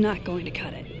 Reggie's not going to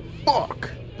cut it.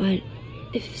 Fuck. But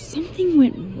if something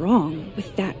went wrong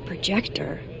with that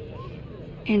projector,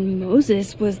 and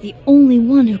Moses was the only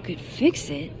one who could fix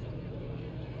it,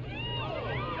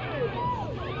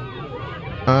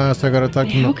 So I gotta talk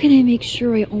to him. how can I make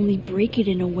sure I only break it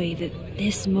in a way that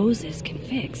this Moses can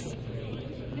fix?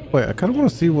 Wait, I kind of want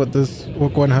to see what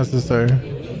Gwen has to say.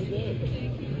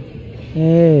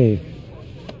 Hey,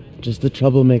 just the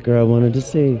troublemaker I wanted to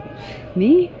see.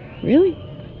 Me? Really?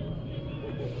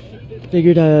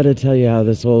 Figured I ought to tell you how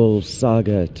this whole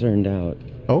saga turned out.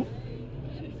 Oh?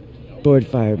 Board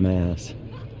fired my ass.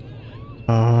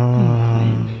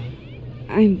 I'm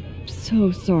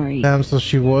so sorry. Damn, so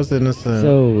she was innocent.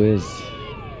 So is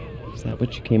that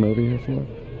what you came over here for?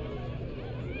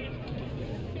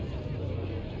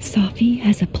 Safi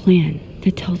has a plan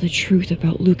to tell the truth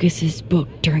about Lucas's book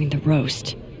during the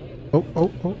roast.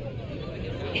 Oh.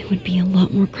 It would be a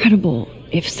lot more credible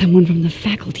if someone from the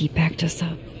faculty backed us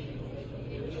up.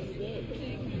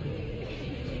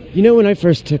 You know, when I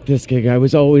first took this gig, I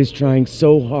was always trying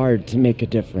so hard to make a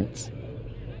difference.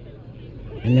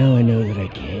 And now I know that I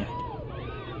can't.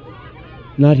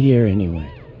 Not here, anyway.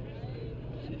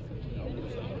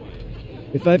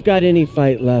 If I've got any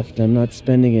fight left, I'm not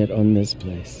spending it on this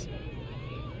place.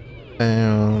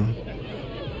 Damn.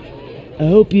 I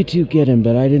hope you two get him,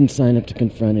 but I didn't sign up to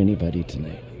confront anybody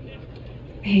tonight.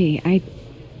 Hey, I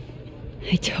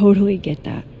totally get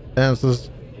that. Damn, so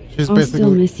she's I'll basically...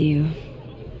 still miss you.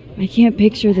 I can't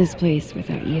picture this place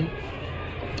without you.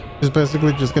 She's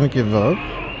basically just gonna give up?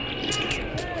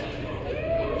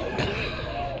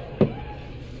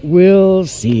 We'll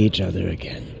see each other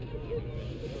again.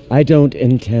 I don't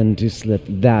intend to slip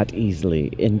that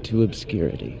easily into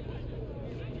obscurity.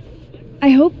 I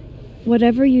hope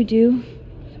whatever you do,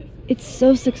 it's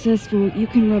so successful you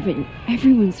can rub it in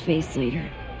everyone's face later.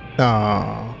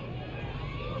 Aww.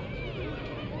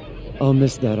 I'll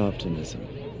miss that optimism.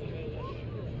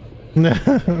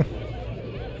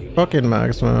 Fucking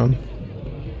Max, man.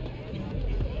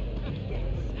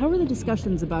 How are the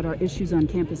discussions about our issues on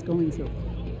campus going so?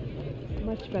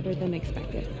 Much better than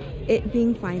expected. It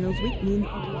being finals week means...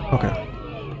 Okay.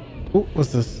 Ooh,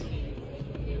 what's this?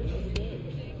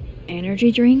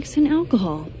 Energy drinks and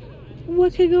alcohol.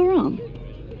 What could go wrong?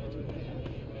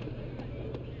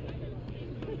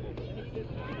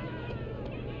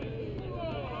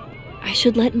 I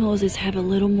should let Moses have a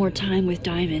little more time with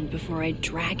Diamond before I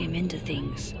drag him into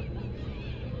things.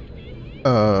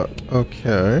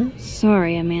 Okay.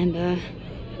 Sorry, Amanda.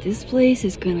 This place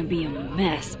is gonna be a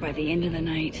mess by the end of the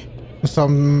night.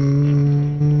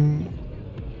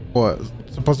 What?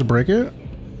 Supposed to break it?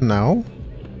 Now?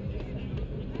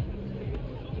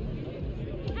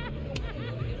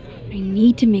 I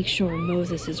need to make sure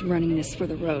Moses is running this for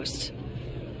the roast.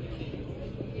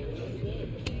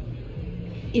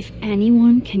 If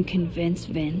anyone can convince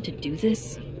Vin to do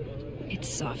this, it's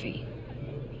Safi.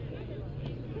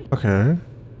 Okay.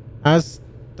 Ask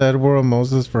Dead World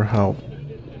Moses for help.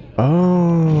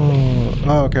 Oh,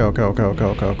 okay.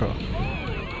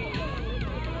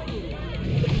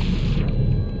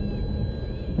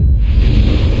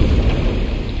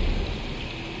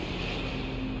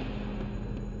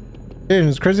 Dude,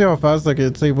 it's crazy how fast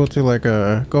it's able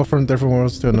to go from different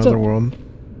worlds to another world.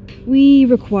 We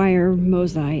require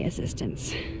Mosai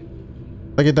assistance.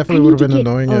 It definitely would have been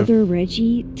annoying if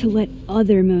Reggie to let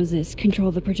other Moses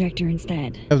control the projector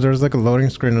instead. If there's a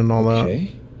loading screen and all that. I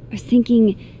was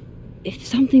thinking, if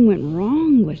something went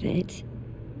wrong with it...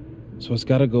 So it's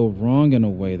gotta go wrong in a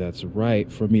way that's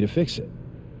right for me to fix it.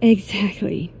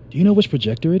 Exactly. Do you know which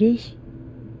projector it is?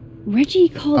 Reggie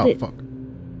called it... Fuck.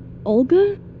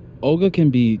 Olga? Olga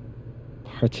can be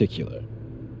particular.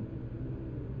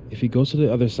 If you go to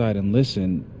the other side and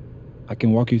listen, I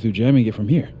can walk you through jamming it from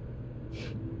here.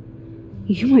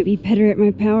 You might be better at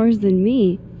my powers than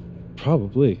me.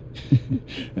 Probably.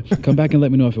 Come back and let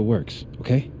me know if it works,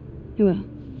 okay? I will.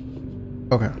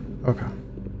 Okay.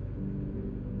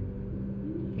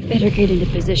 Better get into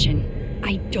position.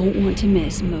 I don't want to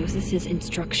miss Moses'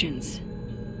 instructions.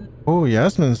 Oh,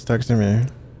 Yasmin's texting me.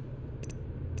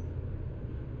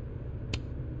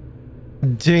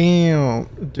 Damn,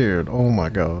 dude. Oh my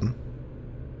god.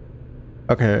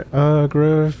 Okay,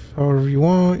 Griff, however you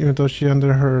want, even though she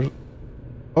under her...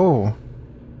 Oh.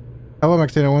 Hello,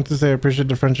 Maxine. I want to say I appreciate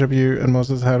the friendship you and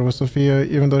Moses had with Sophia,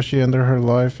 even though she ended her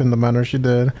life in the manner she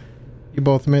did. You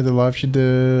both made the life she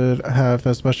did have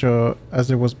as special as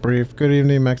it was brief. Good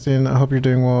evening, Maxine. I hope you're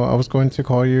doing well. I was going to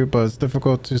call you, but it's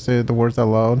difficult to say the words out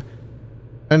loud.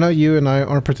 I know you and I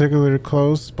aren't particularly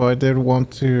close, but I did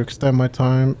want to extend my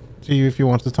time to you if you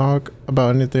want to talk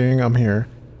about anything. I'm here.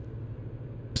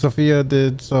 Sophia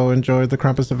did so enjoy the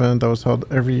Krampus event that was held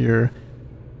every year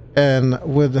and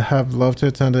would have loved to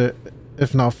attend it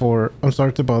if not for, I'm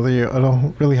sorry to bother you, I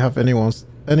don't really have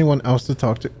anyone else to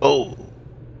talk to.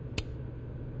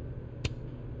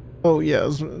 Oh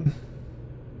yes,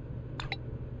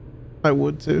 I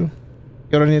would too.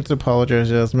 You don't need to apologize,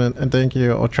 Jasmine, and thank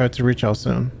you. I'll try to reach out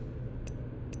soon.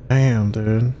 Damn,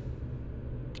 dude.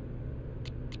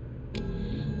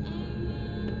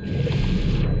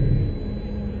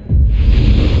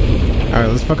 Alright,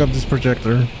 let's fuck up this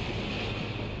projector.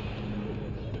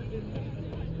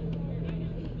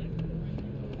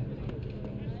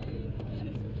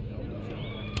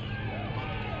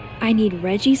 I need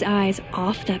Reggie's eyes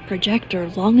off that projector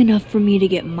long enough for me to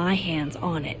get my hands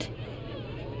on it.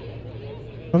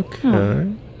 Okay. Huh.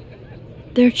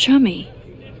 They're chummy.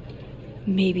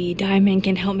 Maybe Diamond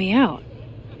can help me out.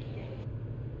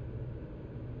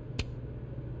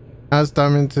 Ask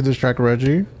Diamond to distract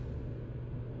Reggie.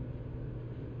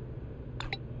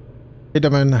 Hey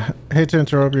Diamond, hate to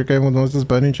interrupt your game with Moses,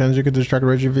 but any chance you could distract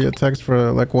Reggie via text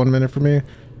for like 1 minute for me?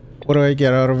 What do I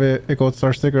get out of it? A gold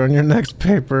star sticker on your next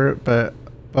paper, but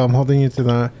I'm holding you to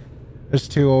that. There's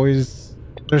two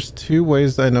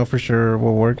ways I know for sure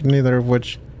will work, neither of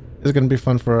which is gonna be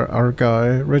fun for our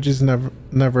guy. Reggie's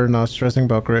never not stressing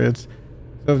about grades.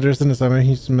 So if there's an assignment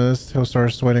he's missed, he'll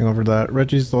start sweating over that.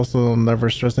 Reggie's also never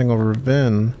stressing over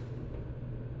Vin.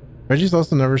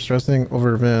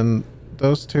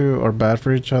 Those two are bad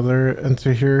for each other, and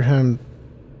to hear him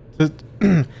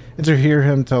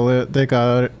tell it, they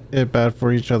got it bad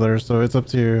for each other, so it's up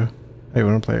to you how you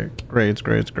want to play. Grades.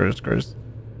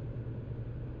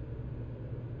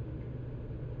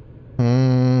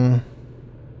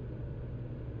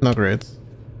 No grades.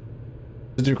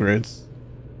 Just do grades.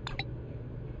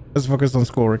 Let's focus on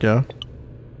schoolwork, yeah?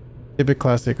 Keep it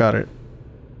classy, got it.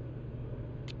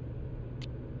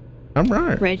 I'm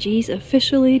right. Reggie's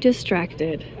officially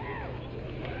distracted.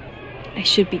 I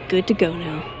should be good to go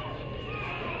now.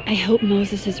 I hope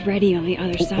Moses is ready on the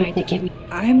other side to give me...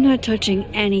 I'm not touching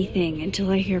anything until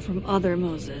I hear from other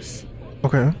Moses.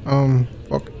 Okay,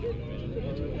 fuck.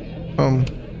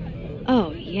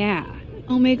 Oh, yeah.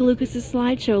 I'll make Lucas's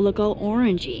slideshow look all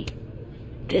orangey.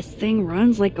 This thing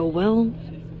runs like a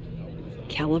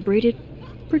well-calibrated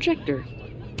projector.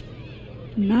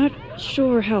 Not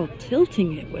sure how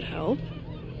tilting it would help.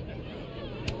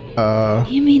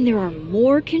 You mean there are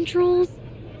more controls?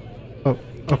 Oh,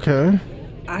 okay.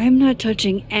 I'm not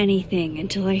touching anything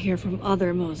until I hear from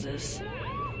other Moses.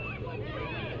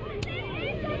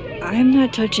 I'm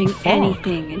not touching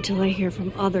anything until I hear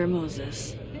from other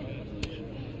Moses.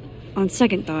 On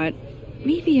second thought,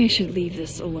 maybe I should leave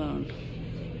this alone.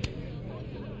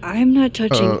 I'm not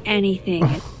touching anything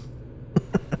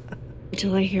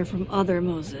until I hear from other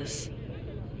Moses.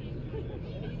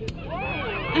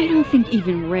 I don't think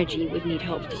even Reggie would need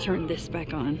help to turn this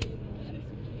back on.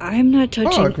 I'm not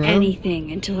touching anything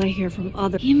until I hear from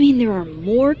other... You mean there are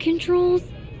more controls?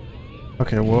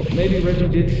 Okay, well... Maybe Reggie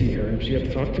did see her and she had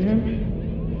to talk to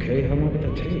him? Okay, how long would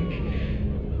that take?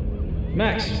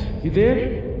 Max, you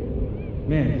there?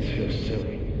 Man, this feels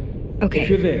silly. Okay, if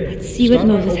you're there, let's see what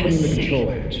Moses has to say. Control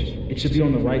hatch. It should be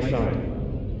on the right side.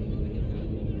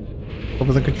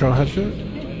 Open the control hatch?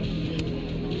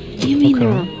 You mean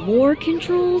there are more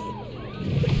controls? I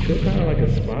feel kind of like a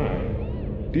spy.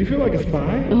 Do you feel like a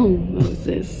spy? Oh,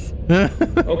 Moses.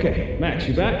 Okay, Max,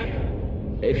 you back?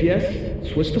 If yes,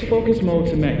 switch to focus mode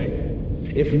to menu.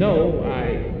 If no,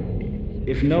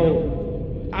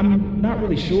 I'm not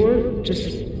really sure. Just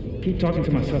keep talking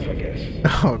to myself, I guess.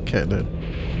 Okay, dude.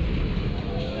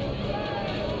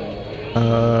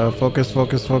 Focus.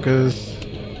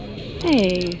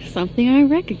 Hey, something I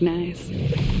recognize.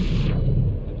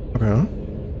 Okay.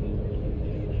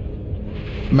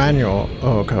 Manual.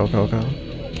 Oh, okay.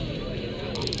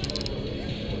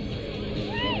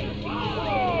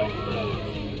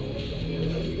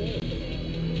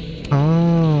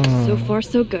 Oh. So far,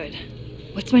 so good.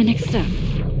 What's my next step?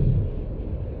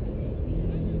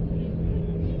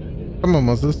 Come on,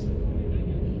 Moses.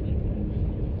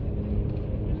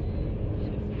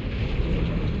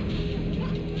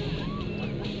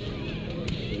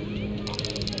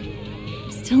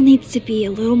 Still needs to be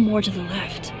a little more to the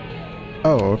left.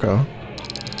 Oh, okay.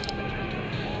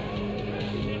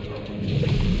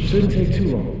 Shouldn't take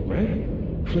too long, right?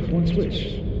 Flip one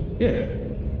switch. Yeah.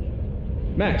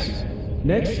 Max,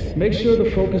 next, make sure the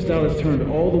focus dial is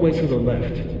turned all the way to the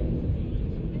left.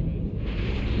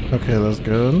 Okay, that's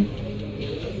good.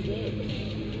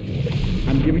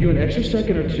 I'm giving you an extra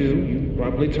second or two. You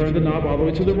probably turned the knob all the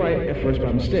way to the right at first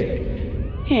by mistake.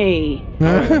 Hey.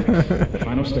 Alright,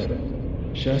 final step.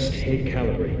 Just hit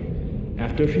calibrate.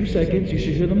 After a few seconds, you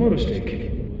should hear the motor stick.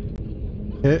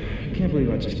 Hit. I can't believe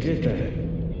I just did that.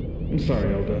 I'm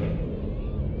sorry, Elda.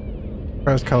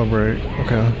 Press calibrate.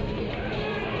 Okay.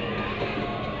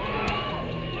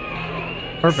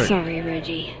 Perfect. Sorry,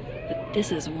 Reggie, but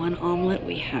this is one omelet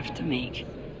we have to make.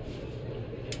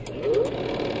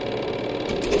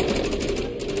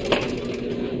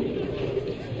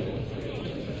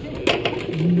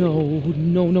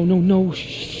 No,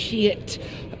 shit.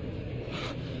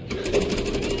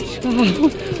 Oh,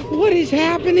 what is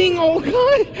happening? Oh,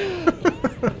 God.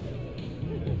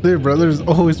 Dude, brother's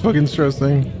always fucking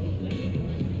stressing.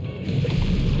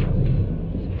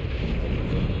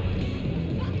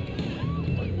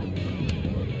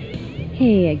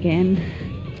 Hey again.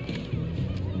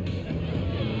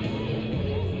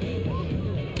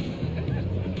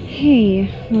 Hey,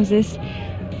 Moses.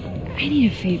 I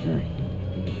need a favor.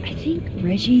 I think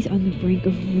Reggie's on the brink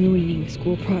of ruining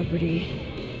school property.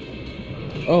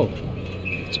 Oh,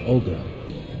 it's Olga.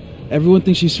 Everyone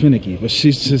thinks she's finicky, but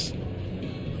she's just...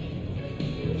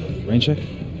 Rain check?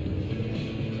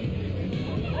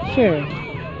 Sure.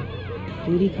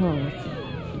 Duty calls.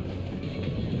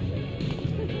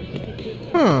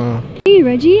 Huh. Hey,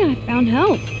 Reggie, I found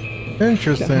help.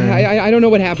 Interesting. I don't know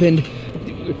what happened.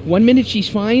 1 minute she's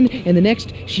fine, and the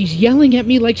next she's yelling at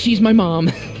me like she's my mom.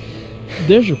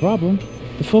 There's your problem.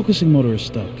 The focusing motor is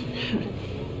stuck.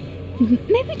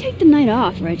 Maybe take the night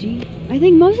off, Reggie. I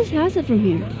think Moses has it from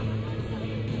here.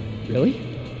 Really?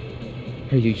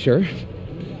 Are you sure?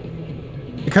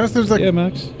 It kind of seems like... Yeah,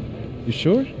 Max. You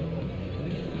sure?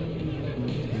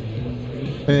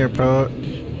 Hey, bro.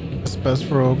 It's best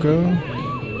for Olga.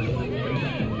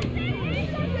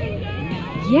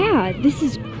 Yeah, this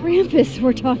is Krampus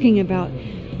we're talking about.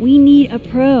 We need a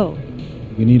pro.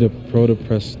 We need a pro to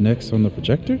press next on the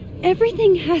projector?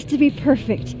 Everything has to be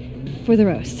perfect for the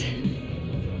roast.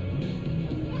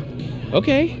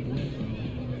 Okay.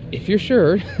 If you're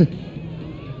sure.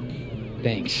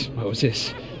 Thanks,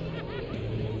 Moses.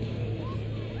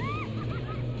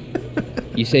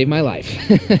 You saved my life.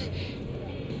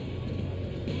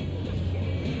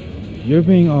 You're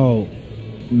being all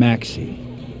Maxy.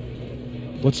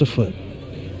 What's afoot?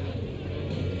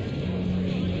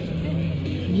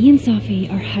 Me and Safi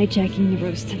are hijacking the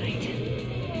roast tonight.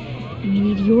 And we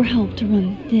need your help to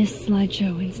run this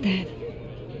slideshow instead.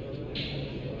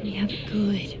 We have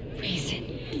good reason.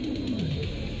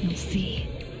 You'll see.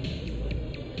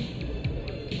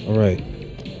 All right.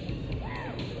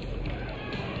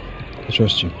 I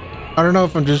trust you. I don't know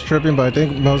if I'm just tripping, but I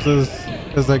think Moses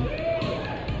is like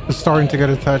starting to get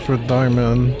attached with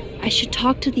Diamond. I should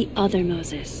talk to the other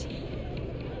Moses.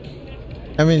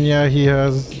 I mean, yeah, he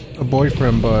has a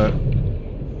boyfriend, but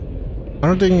I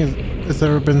don't think it's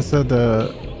ever been said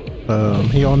that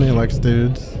he only likes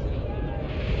dudes.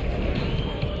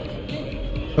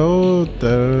 Oh,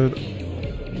 dude.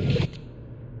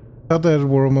 How that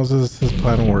world Moses his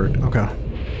plan worked. Okay.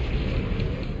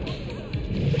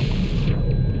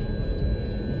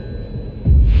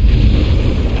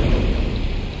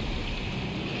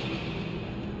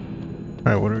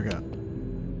 Alright, what do we got?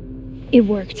 It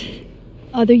worked.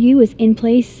 Other you is in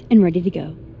place and ready to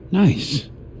go. Nice.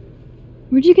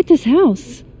 Where'd you get this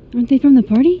house? Aren't they from the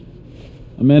party?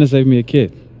 Amanda saved me a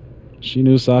kid. She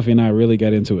knew Safi and I really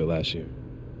got into it last year.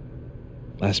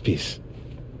 Last piece.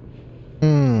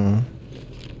 Oh,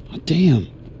 damn.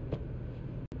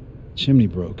 Chimney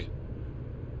broke.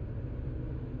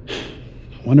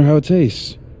 Wonder how it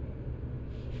tastes.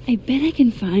 I bet I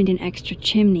can find an extra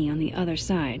chimney on the other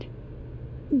side.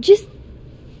 Just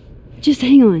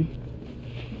hang on.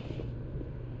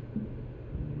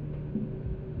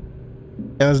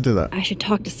 Yeah, let's do that. I should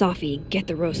talk to Safi and get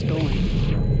the roast going.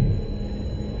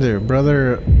 There,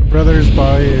 brother's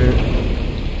by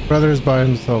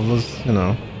himself. Let's,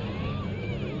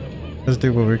 let's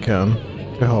do what we can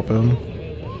to help him.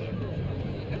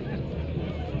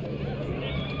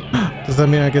 Does that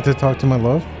mean I get to talk to my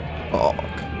love? Oh,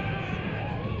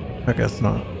 I guess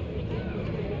not.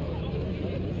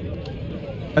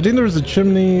 I think there was a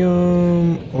chimney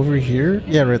over here.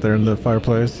 Yeah, right there in the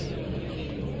fireplace.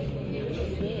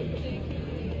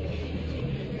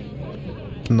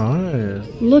 Nice.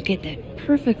 Look at that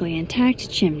perfectly intact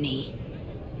chimney.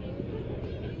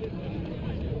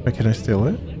 Wait, can I steal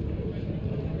it?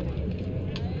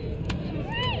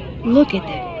 Look at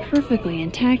that perfectly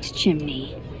intact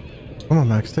chimney. Come on,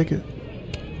 Max, take it.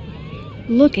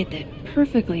 Look at that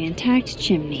perfectly intact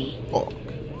chimney. Fuck.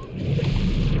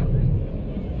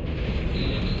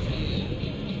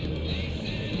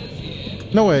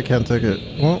 No way I can't take it.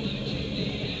 Well,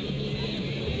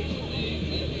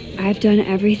 I've done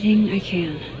everything I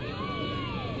can.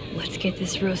 Let's get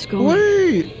this roast going.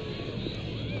 wait!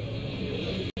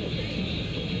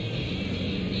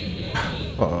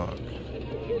 Fuck.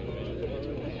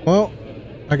 Well,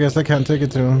 I guess I can't take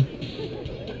it to him.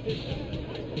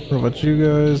 What about you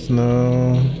guys?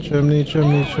 No. Chimney,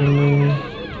 chimney, chimney.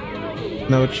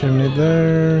 No chimney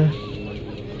there.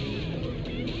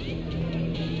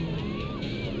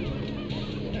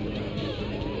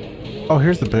 Oh,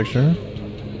 here's the picture.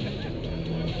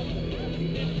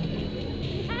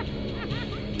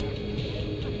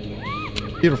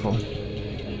 Beautiful.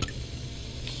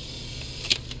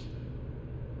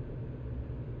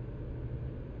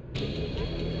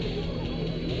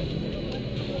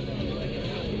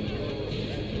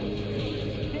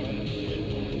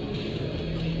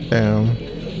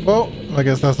 Damn. Well, I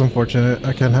guess that's unfortunate.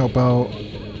 I can't help out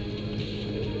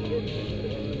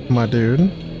my dude.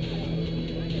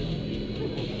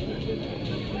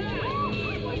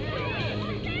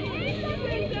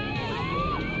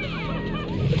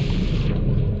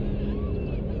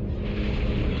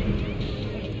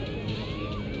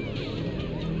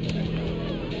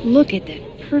 Look at that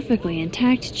perfectly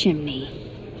intact chimney.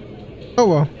 Oh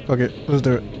well, fuck it. Let's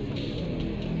do it.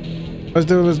 Let's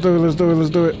do it, let's do it, let's do it, let's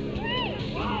do it.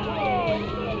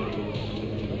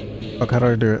 Fuck, how do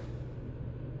I do it?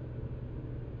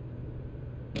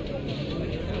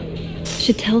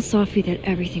 Should tell Sophie that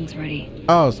everything's ready.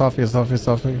 Oh, Sophie, Sophie,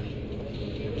 Sophie.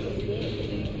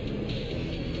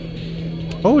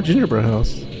 Oh, gingerbread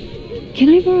house. Can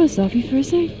I borrow Sophie for a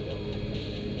sec?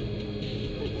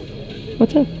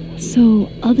 What's up? So,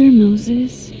 other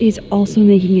Moses is also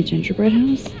making a gingerbread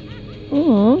house?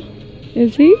 Aw,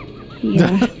 is he?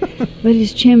 Yeah, but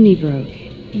his chimney broke.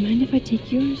 Mind if I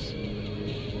take yours?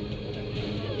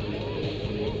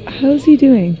 How's he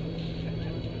doing?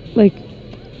 Like,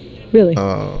 really?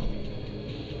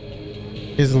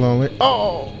 He's lonely.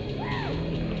 Oh!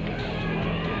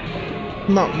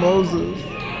 Not Moses.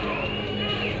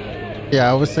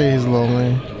 Yeah, I would say he's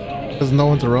lonely. Because no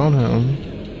one's around him.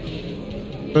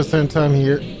 But at the same time,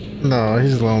 no,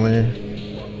 he's lonely.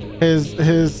 His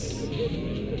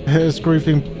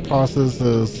grieving process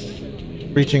is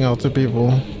reaching out to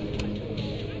people.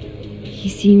 He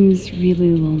seems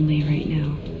really lonely right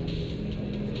now.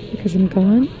 Because I'm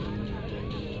gone?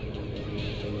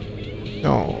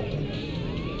 No.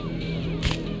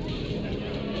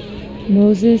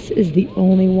 Moses is the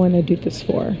only one I'd do this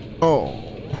for. Oh.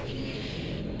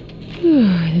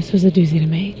 This was a doozy to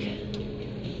make.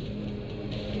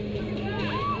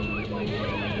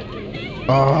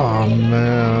 Oh,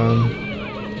 man.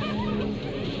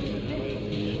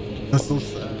 That's so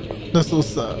sad. That's so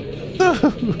sad. I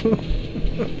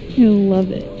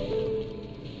love it.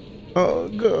 Oh,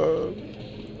 God.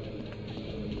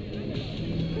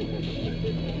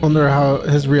 Wonder how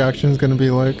his reaction is going to be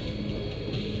like.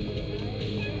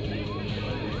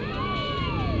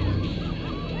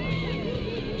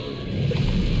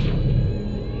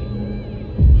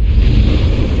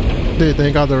 Dude,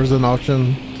 thank God there was an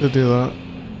option to do that.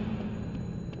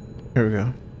 Here we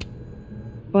go.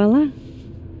 Voila.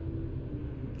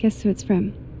 Guess who it's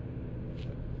from?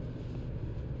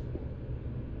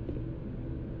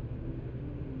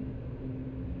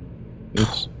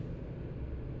 It's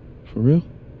for real?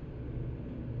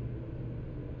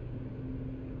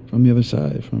 From the other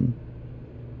side, from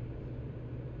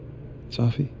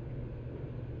Sophie?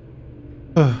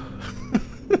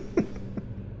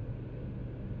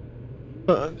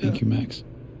 Thank you, Max.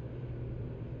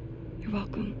 You're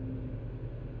welcome.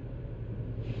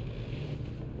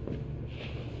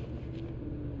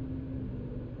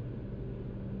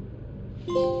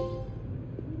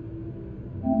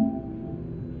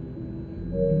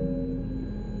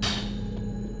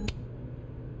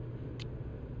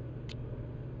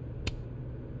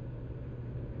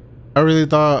 I really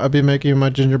thought I'd be making my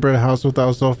gingerbread house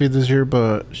without Sophie this year,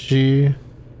 but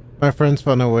my friends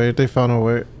found a way. They found a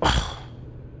way.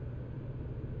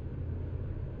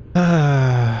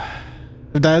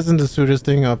 If that isn't the sweetest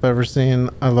thing I've ever seen,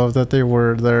 I love that they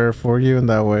were there for you in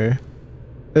that way.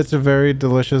 It's a very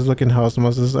delicious looking house,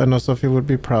 Moses. I know Sophie would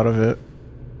be proud of it.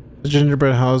 The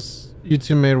gingerbread house you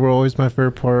two made were always my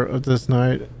favorite part of this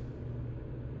night.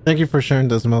 Thank you for sharing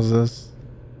this, Moses.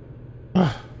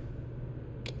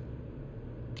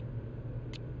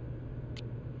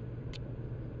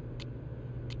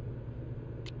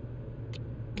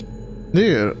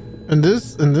 Dude, in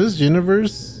this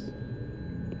universe,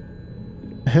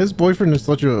 his boyfriend is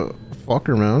such a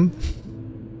fucker, man.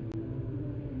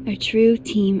 A true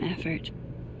team effort.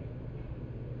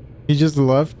 He just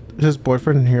left his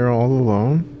boyfriend here all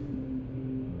alone.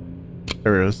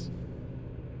 There it is.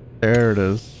 There it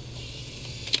is.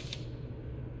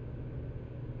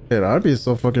 Dude, I'd be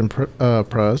so fucking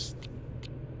pressed.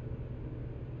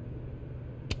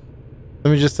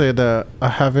 Let me just say that I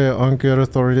have it on good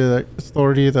authority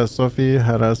that Sophie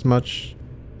had as much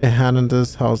a hand in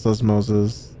this house as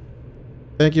Moses.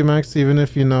 Thank you, Max. Even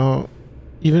if you know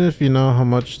how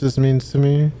much this means to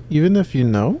me,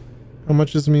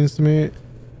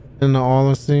 in all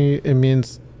honesty, it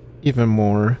means even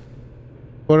more.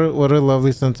 What a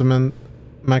lovely sentiment,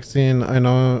 Maxine. I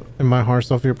know in my heart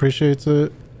Sophie appreciates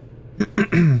it.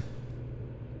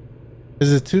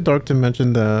 Is it too dark to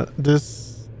mention that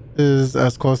this is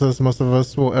as close as most of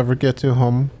us will ever get to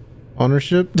home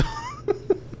ownership?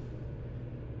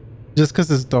 Just because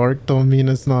it's dark don't mean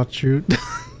it's not true.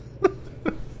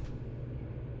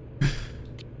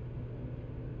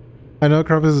 I know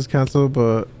Krampus is cancelled,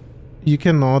 but you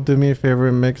can all do me a favor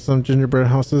and make some gingerbread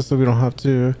houses so we don't have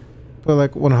to put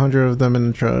like 100 of them in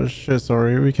the trash. Shit,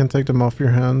 sorry, we can take them off your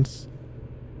hands.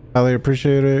 Ali,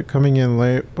 appreciate it. Coming in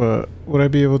late, but would I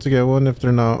be able to get one if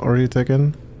they're not already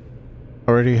taken?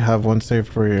 Already have one saved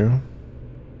for you.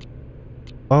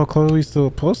 Oh, Chloe's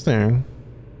still posting.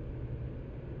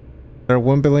 There are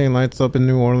 1 billion lights up in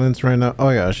New Orleans right now. Oh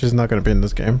yeah, she's not gonna be in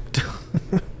this game.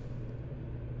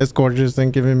 It's gorgeous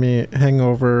and giving me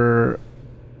hangover,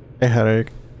 a headache.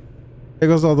 It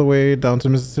goes all the way down to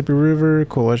Mississippi River.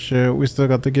 Cool as shit. We still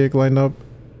got the gig lined up.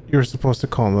 You're supposed to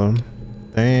call them.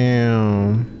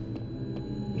 Damn.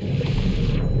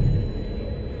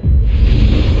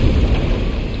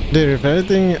 Dude, if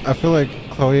anything, I feel like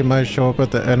Chloe might show up at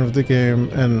the end of the game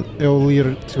and it'll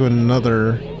lead to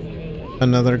another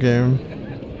game.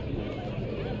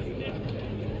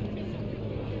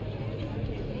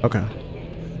 Okay.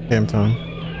 Game time.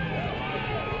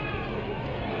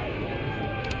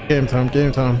 Game time,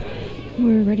 game time.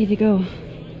 We're ready to go.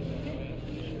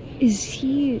 Is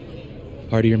he...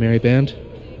 Part of your merry band?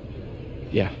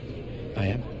 Yeah, I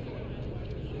am.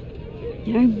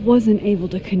 I wasn't able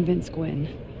to convince Gwen.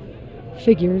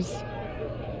 Figures.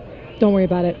 Don't worry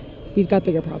about it. We've got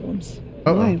bigger problems.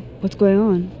 Why? What's going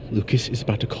on? Lucas is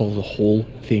about to call the whole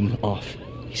thing off.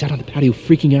 He's out on the patio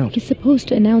freaking out. He's supposed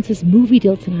to announce his movie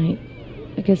deal tonight.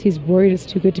 I guess he's worried it's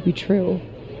too good to be true.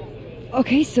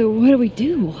 Okay, so what do we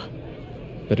do?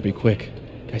 Better be quick.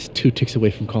 Guy's 2 ticks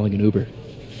away from calling an Uber.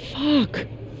 Fuck.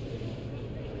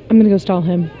 I'm gonna go stall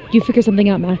him. You figure something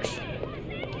out, Max.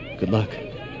 Good luck.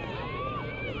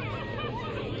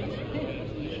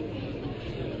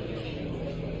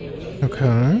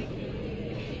 Okay.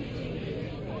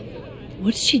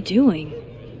 What's she doing?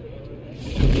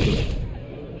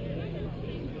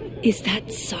 Is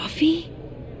that Sophie?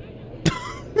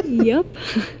 Yep.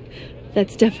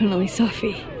 That's definitely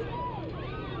Sophie.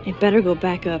 I better go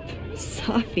back up.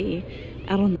 Sophie,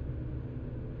 I don't know.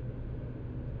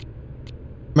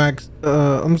 Max,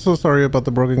 I'm so sorry about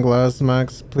the broken glass,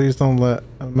 Max. Please don't let...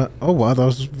 oh wow, that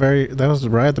was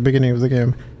right at the beginning of the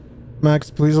game. Max,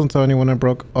 please don't tell anyone I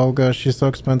broke Olga. She's so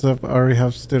expensive. I already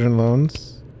have student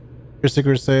loans. Your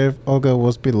secret's safe. Olga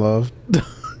was beloved.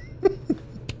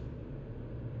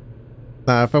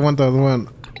 Nah, if I went the other one,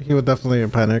 he would definitely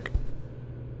panic.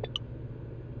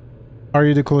 Are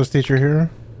you the coolest teacher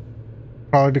here?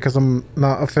 Probably because I'm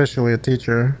not officially a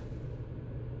teacher.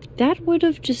 That would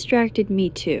have distracted me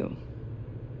too.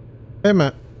 Hey,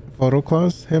 Matt. Photo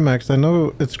class? Hey, Max, I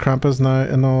know it's Krampus night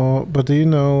and all, but do you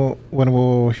know when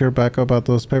we'll hear back about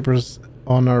those papers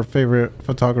on our favorite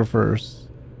photographers?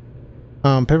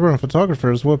 Paper on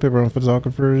photographers? What paper on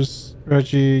photographers?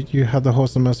 Reggie, you had the whole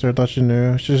semester. I thought you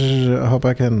knew. I hope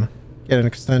I can get an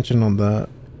extension on that.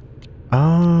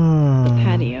 Ah. The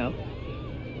patio.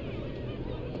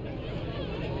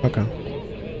 Okay.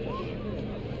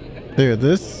 Dude,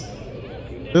 this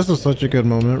was such a good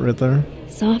moment right there.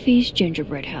 Sophie's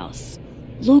Gingerbread House.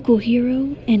 Local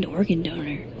hero and organ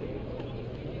donor.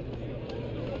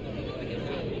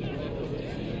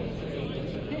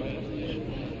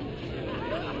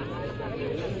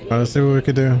 Alright, let's see what we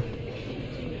could do.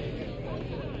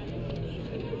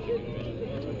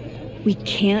 We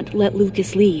can't let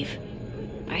Lucas leave.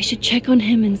 I should check on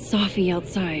him and Sophie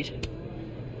outside.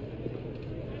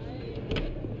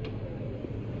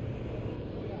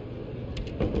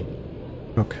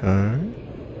 Okay.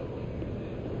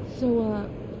 So,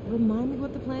 remind me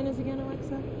what the plan is again,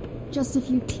 Alexa? Just a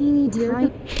few teeny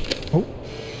tiny... Oh.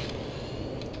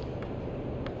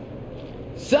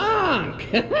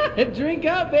 Sunk! Drink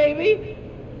up, baby!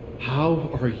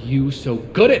 How are you so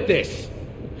good at this?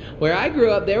 Where I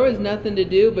grew up, there was nothing to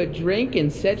do but drink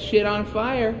and set shit on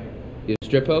fire. You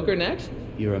strip poker next?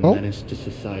 You're a menace to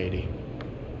society.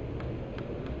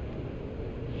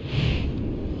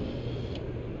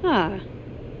 Ah,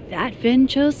 that Vin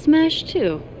chose Smash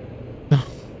too.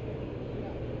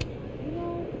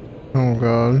 Oh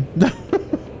god.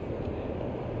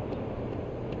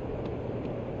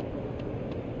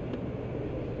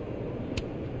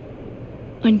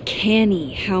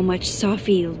 Uncanny how much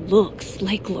Sophie looks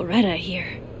like Loretta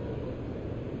here.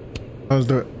 Let's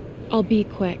do it. I'll be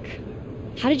quick.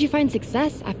 How did you find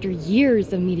success after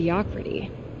years of mediocrity?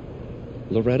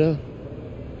 Loretta?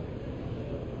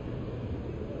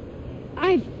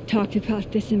 I've talked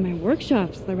about this in my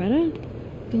workshops, Loretta.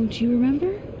 Don't you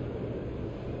remember?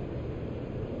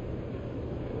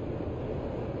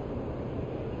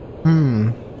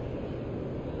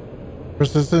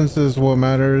 Persistence is what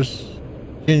matters.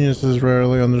 Genius is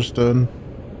rarely understood.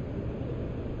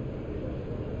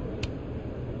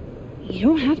 You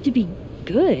don't have to be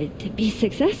good to be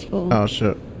successful. Oh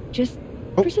shit. Just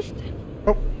persist.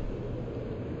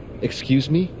 Excuse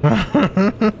me?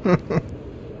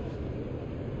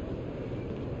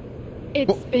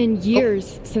 It's been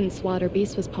years since Slaughter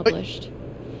Beast was published.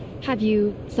 Have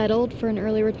you settled for an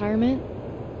early retirement?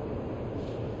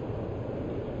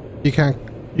 You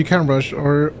can't rush,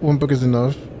 or one book is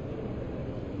enough.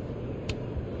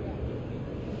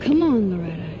 Come on,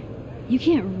 Loretta. You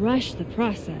can't rush the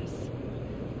process.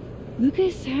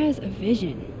 Lucas has a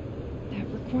vision that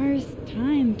requires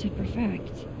time to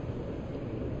perfect.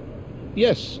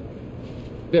 Yes.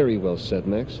 Very well said,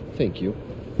 Max. Thank you.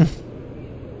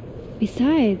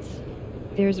 Besides,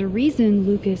 there's a reason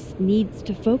Lucas needs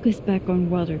to focus back on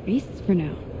Wilder Beasts for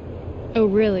now. Oh,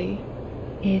 really?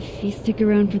 If you stick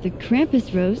around for the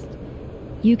Krampus roast,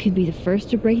 you can be the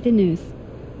first to break the news.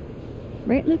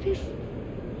 Right, Lucas?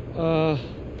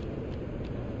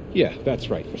 Yeah, that's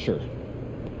right, for sure.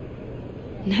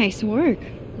 Nice work,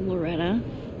 Loretta.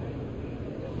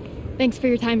 Thanks for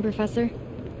your time, Professor.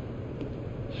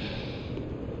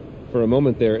 For a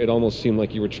moment there, it almost seemed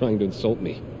like you were trying to insult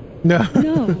me. No.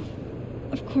 No,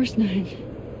 of course not.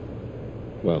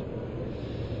 Well,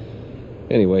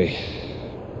 anyway.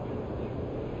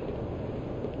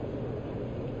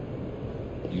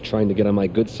 You trying to get on my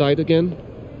good side again?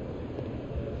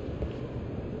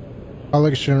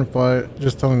 Alex shouldn't fight,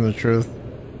 just telling the truth.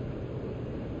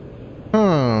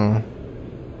 Huh.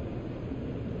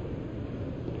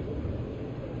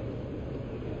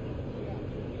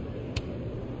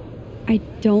 I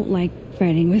don't like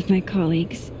fighting with my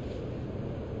colleagues.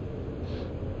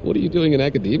 What are you doing in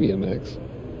academia, Max?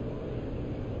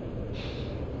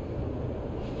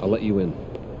 I'll let you in.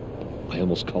 I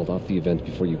almost called off the event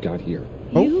before you got here.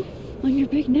 You? On your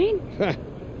big night?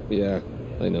 Yeah,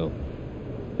 I know.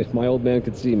 If my old man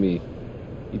could see me,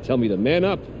 he'd tell me to man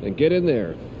up and get in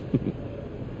there.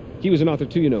 He was an author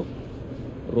too, you know.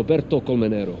 Roberto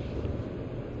Colmenero.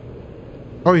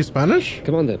 Oh, he's Spanish?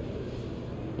 Come on then.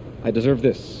 I deserve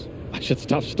this. I should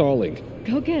stop stalling.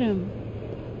 Go get him.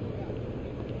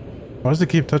 Why does he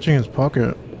keep touching his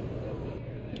pocket?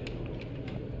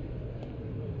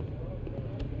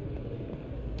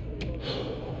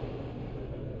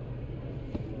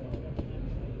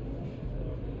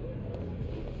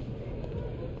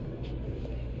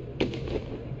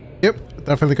 Yep,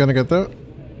 definitely gonna get that.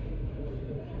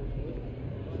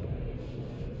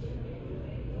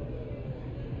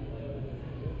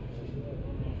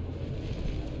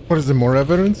 What is it, more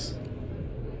evidence?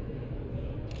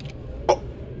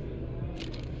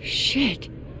 Shit.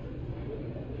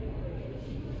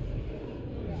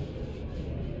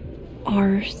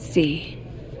 RC.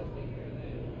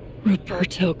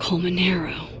 Roberto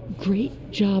Colmenero.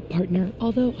 Great job, partner.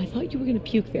 Although I thought you were gonna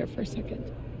puke there for a second.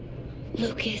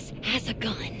 Lucas has a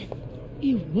gun.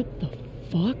 Ew, what the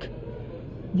fuck?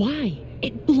 Why?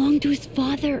 It belonged to his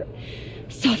father.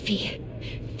 Sophie,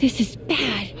 this is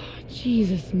bad.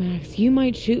 Jesus, Max. You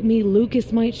might shoot me.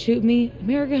 Lucas might shoot me.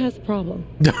 America has a problem.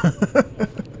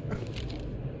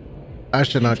 I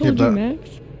should not keep told you, that.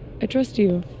 Max. I trust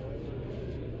you.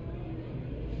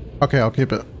 Okay, I'll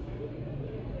keep it.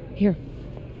 Here.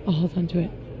 I'll hold on to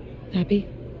it. Happy?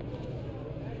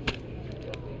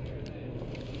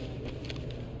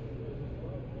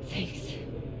 Thanks.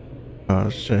 Oh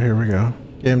shit, here we go.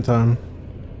 Game time.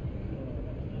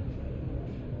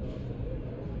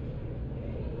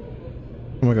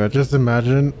 Oh my god, just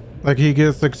imagine, like he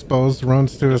gets exposed,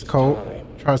 runs to his coat,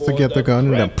 tries to get the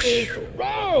gun, and then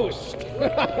Roast!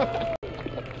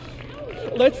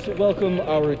 Let's welcome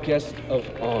our guest of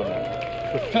honor.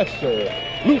 Professor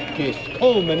Lucas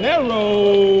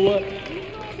Colmenero.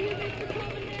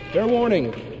 Fair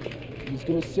warning, he's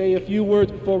going to say a few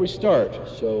words before we start,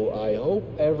 so I hope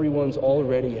everyone's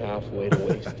already halfway to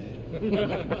wasted.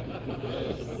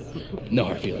 No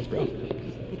hard feelings, bro.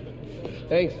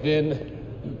 Thanks, Vin.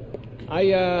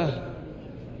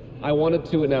 I wanted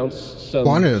to announce some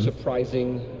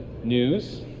surprising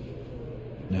news.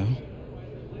 No?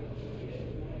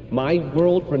 My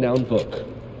world-renowned book,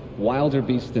 Wilder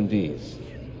Beasts Than These.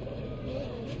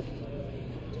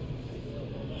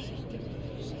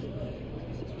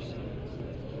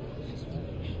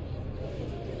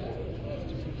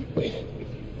 Wait.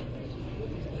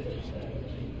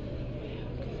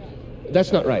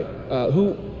 That's not right.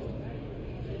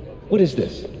 What is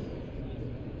this?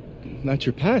 Not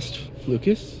your past,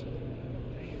 Lucas.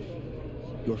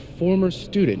 Your former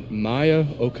student, Maya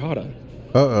Okada.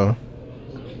 Uh-oh.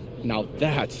 Now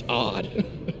that's odd.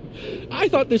 I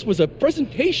thought this was a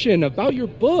presentation about your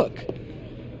book.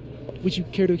 Would you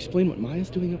care to explain what Maya's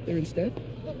doing up there instead?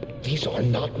 These are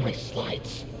not my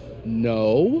slides.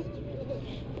 No?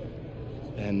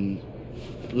 Then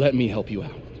let me help you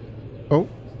out. Oh.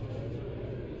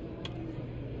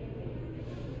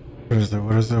 What is it?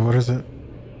 What is it? What is it?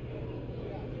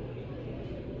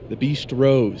 The beast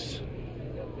rose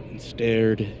and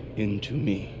stared into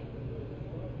me.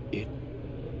 It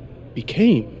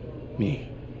became me.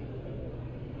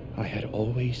 I had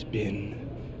always been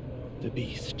the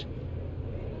beast.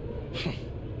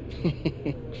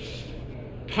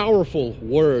 Powerful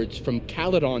words from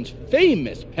Caledon's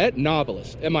famous pet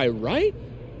novelist. Am I right?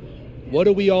 What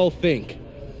do we all think?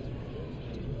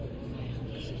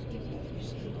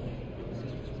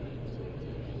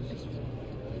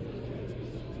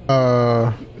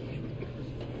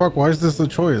 Fuck, why is this a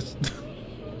choice?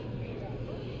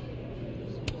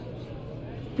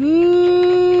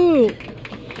 Boo!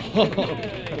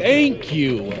 Thank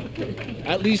you.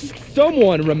 At least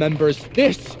someone remembers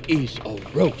this is a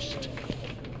roast.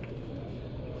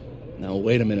 Now,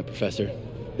 wait a minute, Professor.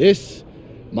 This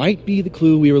might be the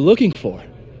clue we were looking for.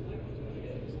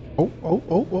 Oh.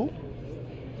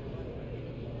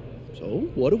 So,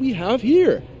 what do we have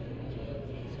here?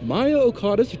 Maya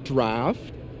Okada's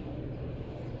draft.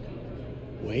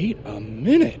 Wait a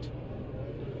minute.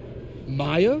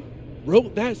 Maya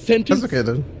wrote that sentence? That's okay,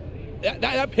 then.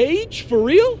 That page? For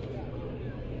real?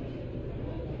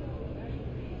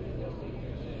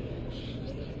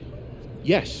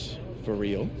 Yes, for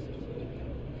real.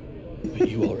 But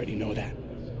you already know that.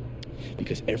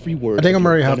 Because every word I think I'm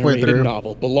already halfway venerated through.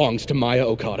 novel belongs to Maya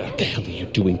Okada. What the hell are you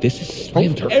doing? This is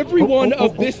slander. Every one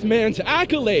of this man's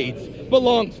accolades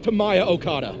belongs to Maya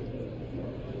Okada.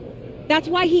 That's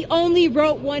why he only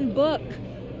wrote one book.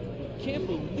 Can't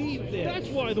believe this. That's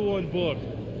why the one book.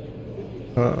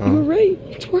 You were right.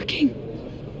 It's working.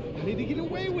 I need to get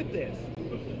away with this.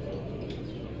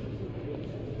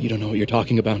 You don't know what you're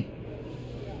talking about.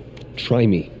 Try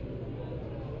me.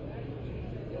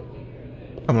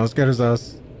 Come on, let's get his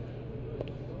ass.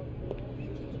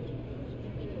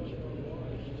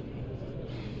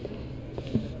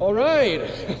 All right,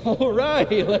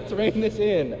 let's rein this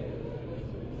in.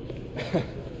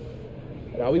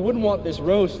 Now, we wouldn't want this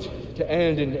roast to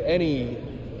end in any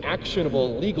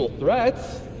actionable legal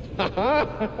threats.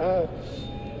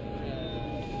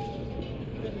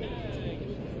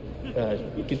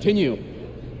 Continue,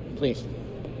 please.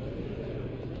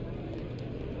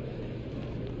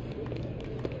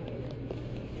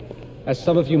 As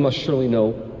some of you must surely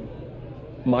know,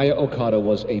 Maya Okada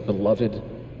was a beloved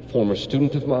former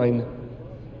student of mine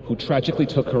who tragically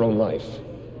took her own life.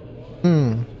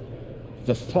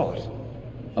 The thought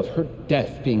of her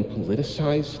death being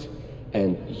politicized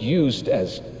and used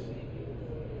as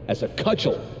a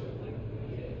cudgel,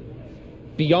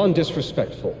 beyond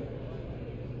disrespectful.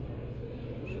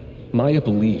 Maya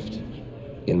believed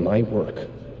in my work.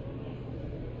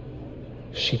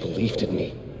 She believed in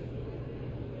me.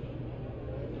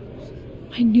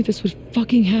 I knew this would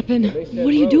fucking happen. What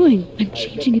are you doing? I'm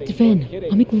changing it to Vin.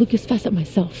 I'll make Lucas fess up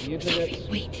myself. Sophie,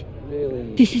 wait.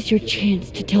 This is your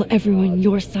chance to tell everyone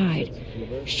your side.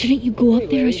 Shouldn't you go up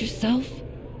there as yourself?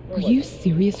 Are you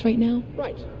serious right now?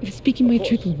 Right. If speaking my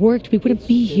truth worked, we wouldn't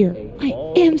be here. I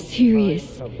am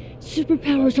serious.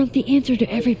 Superpowers aren't the answer to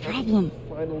every problem.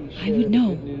 I would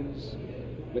know.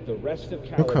 With the rest of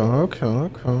Okay.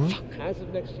 As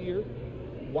of next year,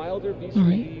 Wilder Beasts All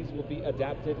and right. These will be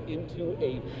adapted into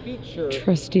a feature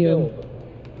Trust you. film.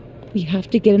 We have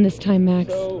to get in this time,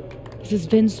 Max. So, This is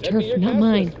Vin's send me turf, your not cast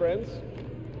mine. list, friends.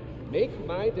 Make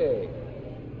my day.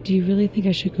 Do you really think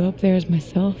I should go up there as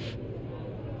myself?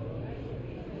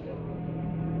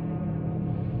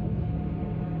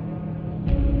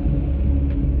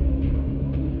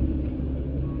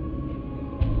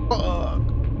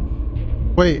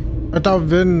 Wait, I thought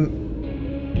Vin.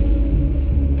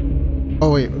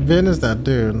 Oh wait, Vin is that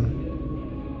dude.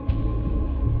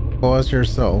 Go as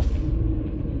yourself.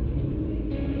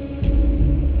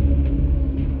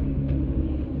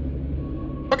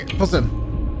 Okay, listen.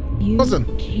 You Listen.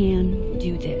 can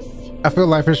do this. I feel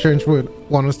Life is Strange would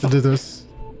want us to do this.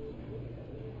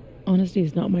 Honesty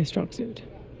is not my strong suit.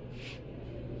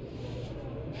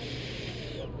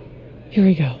 Here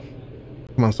we go.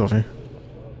 Come on, Sophie.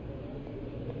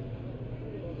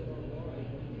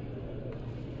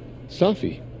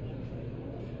 Sophie.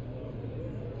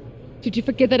 Did you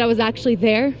forget that I was actually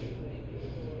there?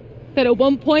 That at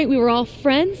one point we were all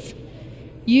friends?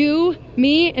 You,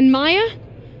 me, and Maya?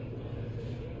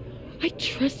 I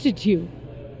trusted you.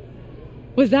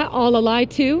 Was that all a lie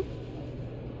too?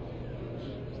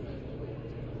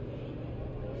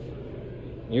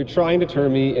 You're trying to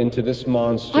turn me into this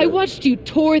monster. I watched you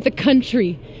tour the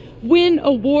country, win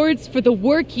awards for the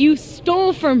work you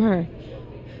stole from her.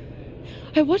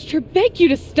 I watched her beg you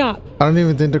to stop. I don't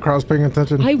even think the crowd's paying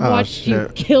attention. I watched you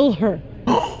kill her.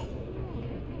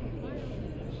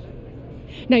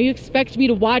 Now you expect me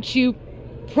to watch you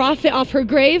profit off her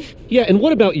grave? Yeah, and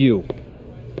what about you?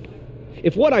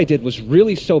 If what I did was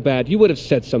really so bad, you would have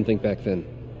said something back then.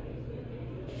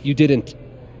 You didn't.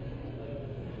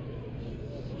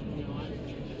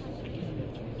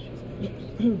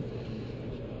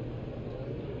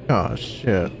 Oh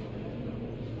shit.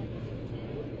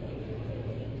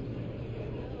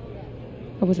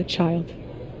 I was a child.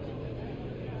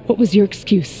 What was your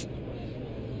excuse?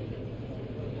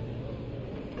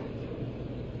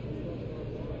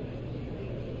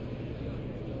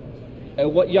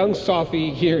 And what young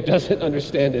Sophie here doesn't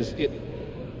understand is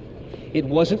it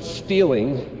wasn't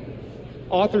stealing.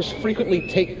 Authors frequently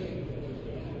take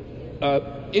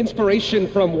inspiration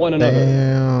from one another.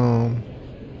 Damn.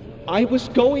 I was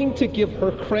going to give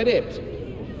her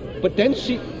credit, but then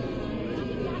she...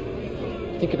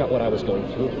 Think about what I was going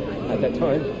through at that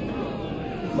time.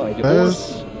 My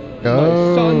divorce, my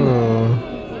son.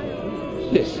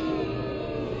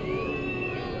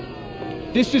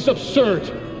 This is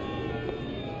absurd.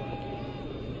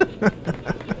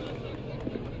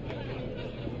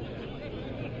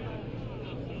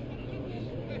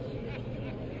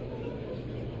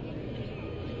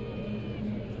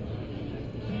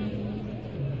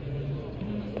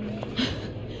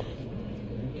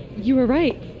 You were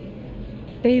right.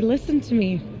 They listened to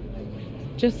me.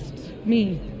 Just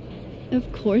me.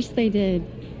 Of course they did.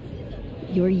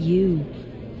 You're you.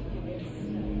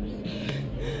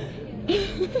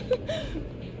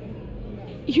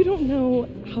 You don't know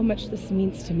how much this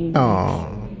means to me.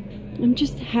 Aww. I'm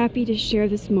just happy to share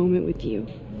this moment with you.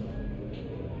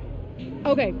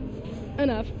 Okay,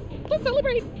 enough. Let's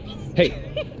celebrate. Hey.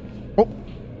 Oh.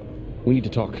 We need to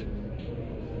talk.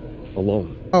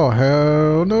 Alone. Oh,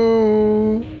 hell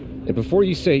no. And before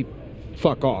you say,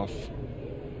 fuck off,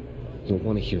 you'll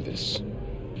want to hear this.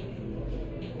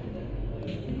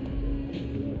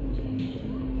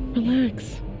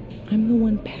 Relax. I'm the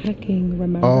one packing,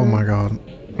 remember? Oh my god.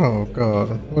 Oh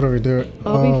god. What are we doing?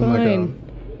 I'll be oh my fine.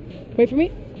 god. Wait for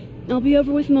me. I'll be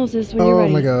over with Moses when you're ready.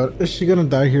 Oh my god. Is she gonna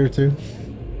die here too?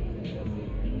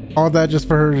 All that just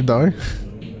for her to die?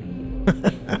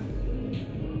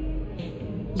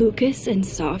 Lucas and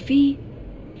Sophie?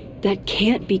 That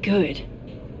can't be good.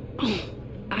 Oh,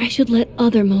 I should let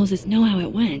other Moses know how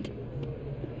it went.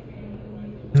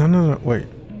 No. Wait.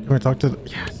 Can we talk to the...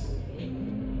 Yes.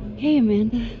 Hey,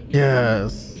 Amanda.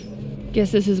 Yes.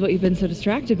 Guess this is what you've been so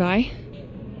distracted by.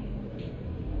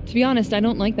 To be honest, I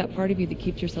don't like that part of you that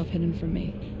keeps yourself hidden from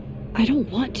me. I don't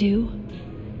want to.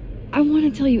 I want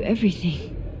to tell you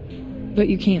everything. But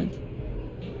you can't.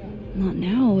 Not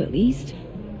now, at least.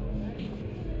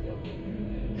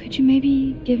 Could you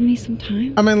maybe give me some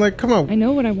time? I mean, like, come on. I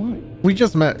know what I want. We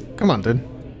just met. Come on, dude.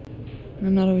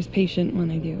 I'm not always patient when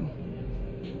I do.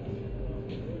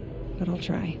 But I'll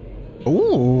try.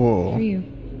 Ooh. For you.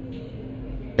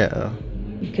 Yeah.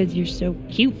 Because you're so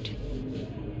cute.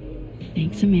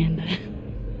 Thanks, Amanda.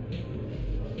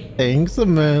 Thanks,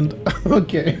 Amanda.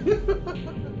 Okay.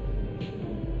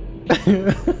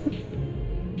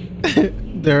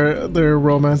 Their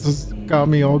romances got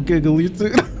me all giggly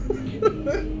too.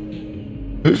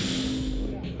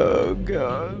 Oh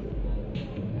god.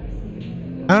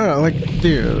 I don't know, like,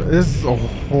 dude, this is a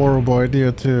horrible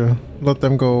idea to let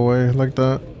them go away like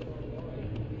that.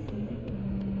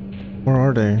 Where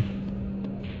are they?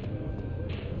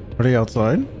 Are they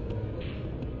outside?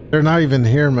 They're not even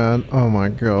here, man. Oh my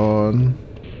god.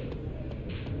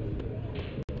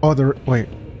 Oh, they're... Wait.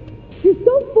 You're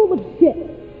so full of shit.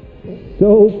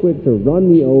 so quick to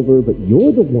run me over, but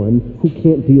you're the one who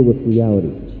can't deal with reality.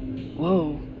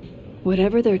 Whoa.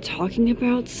 Whatever they're talking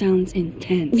about sounds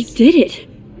intense. We did it!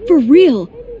 For real!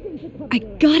 I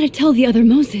gotta tell the other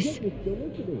Moses.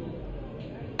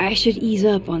 I should ease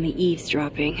up on the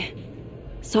eavesdropping.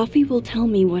 Sophie will tell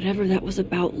me whatever that was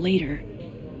about later.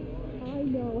 I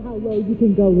know how low you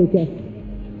can go, Lucas.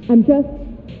 I'm just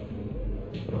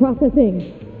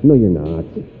processing. No, you're not.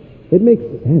 It makes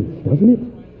sense, doesn't it?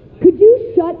 Could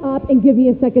you shut up and give me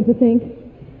a second to think?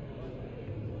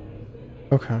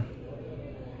 Okay.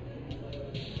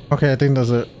 Okay, I think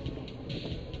that's it.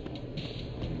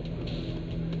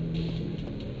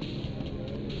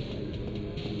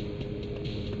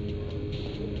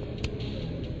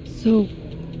 So,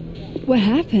 what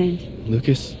happened?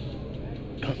 Lucas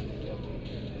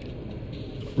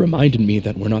reminded me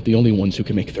that we're not the only ones who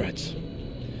can make threats.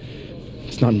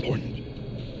 It's not important.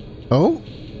 Oh?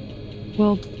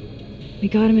 Well, we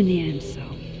got him in the end, so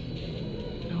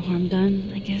no harm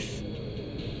done, I guess.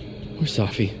 Where's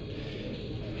Safi?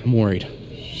 I'm worried.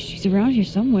 She's around here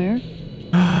somewhere.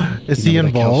 Is he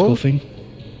Remember that Cal school involved? thing?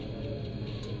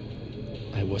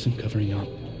 I wasn't covering up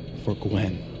for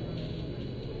Gwen.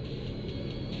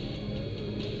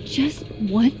 Just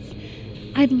once?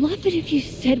 I'd love it if you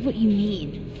said what you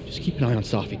mean. Just keep an eye on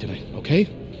Safi tonight, okay?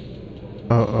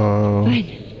 Uh-oh. Fine.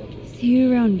 See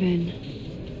you around, Ben.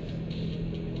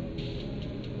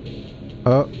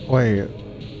 Wait.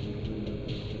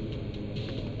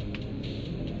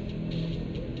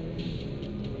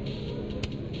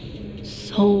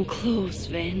 So close,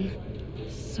 Vin.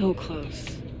 So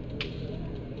close.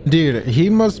 Dude, he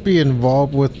must be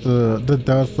involved with the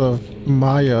death of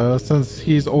Maya, since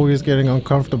he's always getting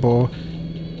uncomfortable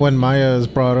when Maya is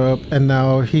brought up, and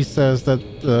now he says that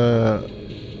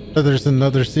that there's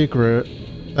another secret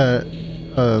that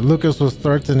Lucas was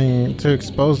threatening to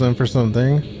expose him for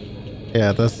something.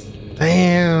 Yeah, that's...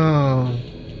 Damn!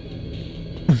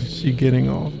 She getting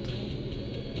off.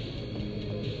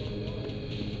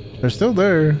 They're still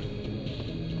there.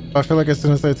 I feel like as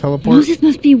soon as they teleport... Moses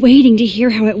must be waiting to hear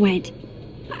how it went.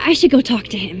 I should go talk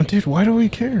to him. Dude, why do we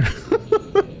care?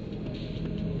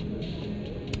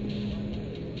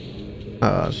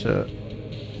 Ah, shit.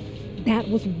 That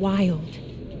was wild.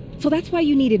 So that's why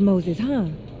you needed Moses, huh?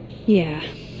 Yeah.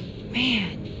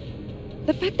 Man.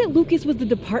 The fact that Lucas was the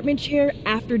department chair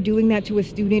after doing that to a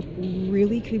student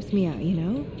really creeps me out, you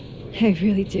know? I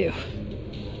really do.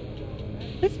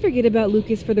 Let's forget about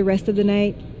Lucas for the rest of the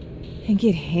night and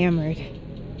get hammered.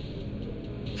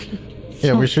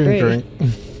 Yeah, we shouldn't drink.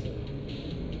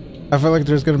 I feel like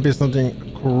there's gonna be something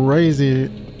crazy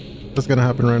that's gonna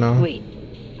happen right now. Wait,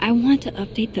 I want to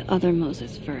update the other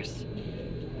Moses first.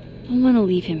 I don't want to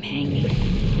leave him hanging.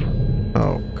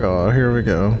 Oh god, here we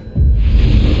go.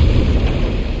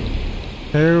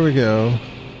 Here we go.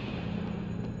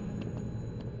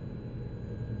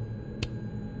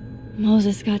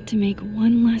 Moses got to make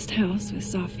one last house with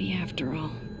Safi after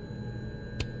all.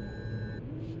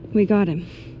 We got him.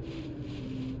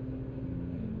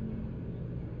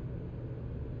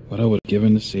 What I would have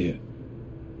given to see it.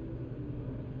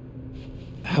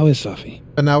 How is Safi?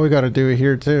 And now we gotta do it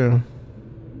here too.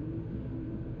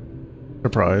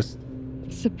 Surprised.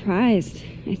 Surprised,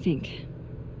 I think.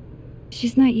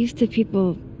 She's not used to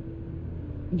people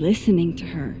listening to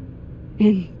her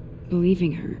and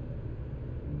believing her.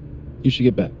 You should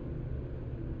get back.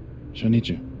 She'll need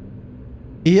you.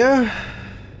 Yeah.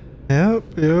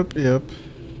 Yep.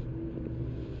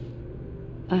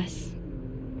 Us.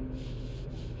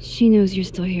 She knows you're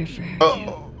still here for her.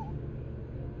 Oh.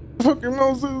 Fucking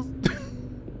Moses.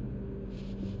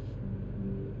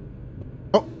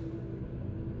 Oh.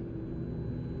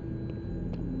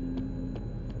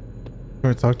 Can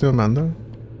we talk to Amanda?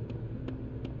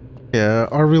 Yeah,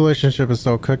 our relationship is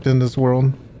so cooked in this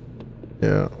world.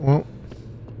 Yeah, well.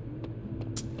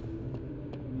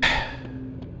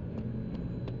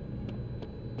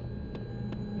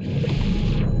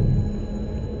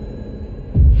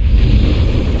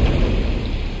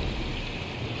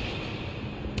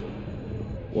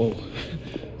 Whoa.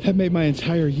 That made my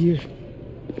entire year.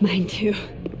 Mine too.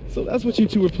 So that's what you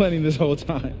two were planning this whole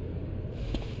time.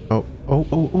 Oh.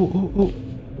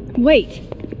 Wait.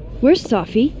 Where's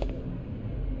Safi?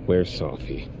 Where's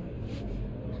Safi?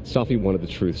 Safi wanted the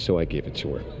truth, so I gave it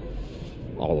to her.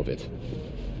 All of it.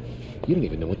 You don't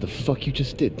even know what the fuck you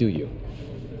just did, do you?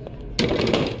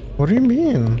 What do you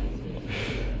mean?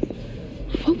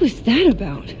 What was that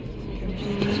about?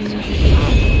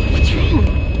 What's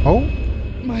wrong? Oh?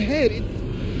 My head,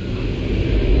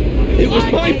 It was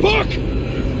my book!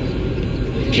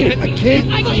 I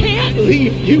can't I can't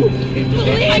believe you!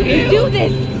 believe you do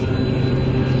this!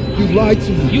 You lied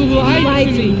to me. You lied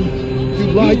to me. You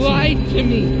lied You lied to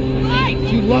me.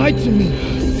 You lied to me.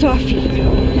 Sophie,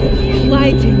 you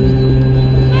lied to me.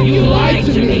 You lied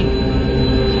to me.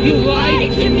 You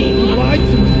lied to me. You lied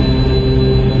to me.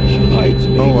 You lied to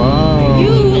me. Oh wow.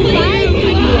 You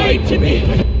lied to me.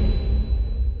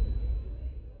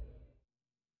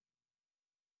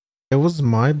 It was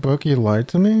my book. You lied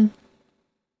to me.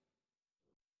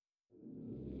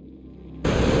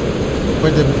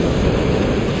 Wait,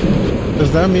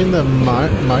 does that mean that Maya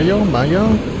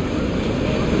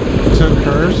took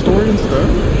her story instead?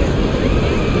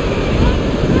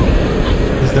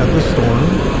 Is that the storm?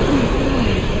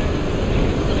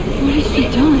 What has she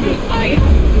done? I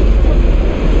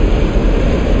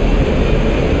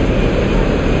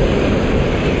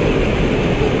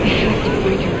have to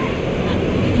find her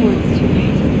before it's too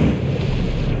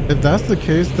late. If that's the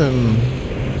case, then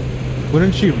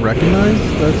wouldn't she recognize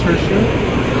that's her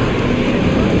shit?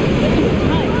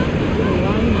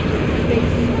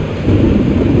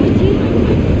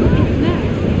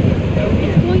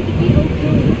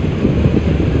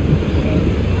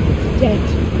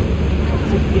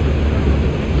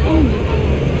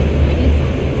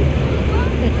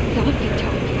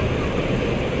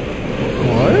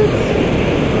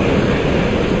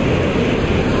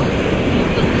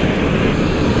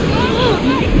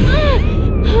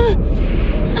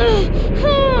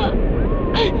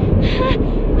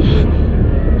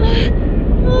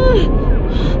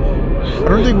 I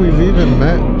don't think we've even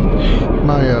met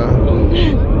Maya.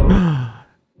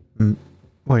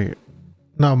 Wait.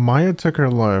 No, Maya took her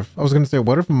life. I was gonna say,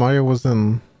 what if Maya was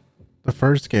in the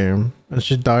first game and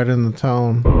she died in the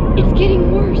town? It's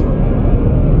getting worse.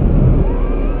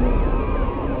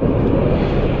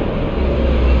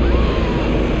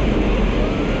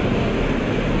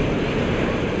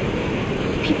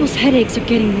 People's headaches are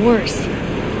getting worse.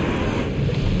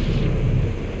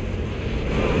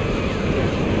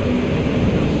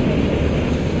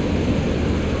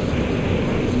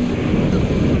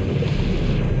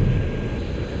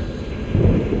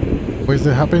 Wait, is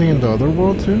it happening in the other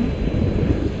world too?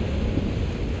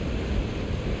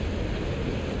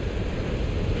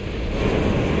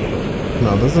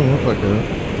 No, it doesn't look like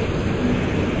it.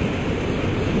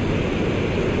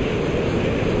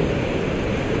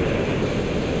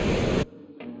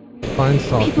 Find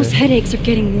Sophie. People's headaches are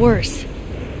getting worse.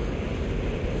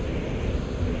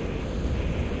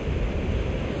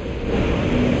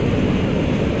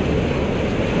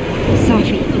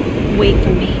 Sophie, wait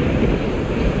for me.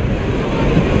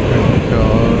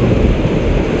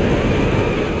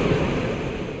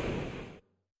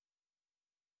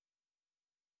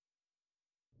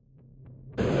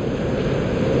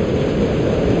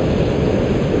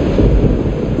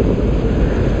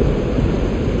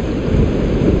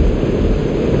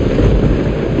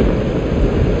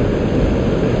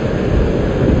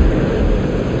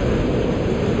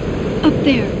 Up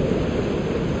there.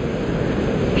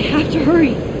 I have to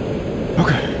hurry.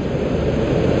 Okay.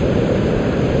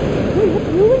 We have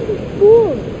ruined the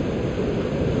school.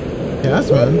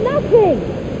 Yes, man. Nothing.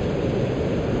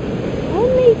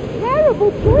 Only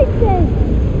terrible choices.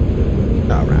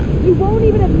 Alright. You won't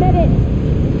even admit it.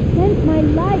 Spent my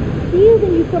life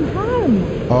shielding you from harm.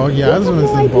 Oh, Yasmin's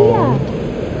no involved. idea.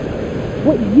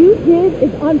 What you did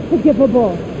is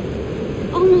unforgivable.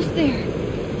 Almost there.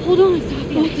 Hold on, Sophie.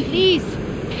 Please.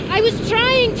 I was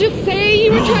trying to say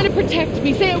you were trying to protect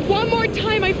me. Say it one more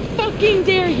time. I fucking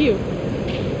dare you.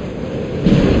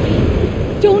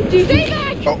 Don't do Stay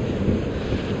back! Oh.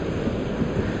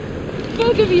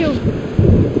 Both of you.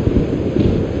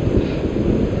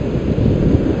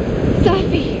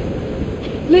 Sophie,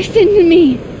 listen to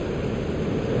me.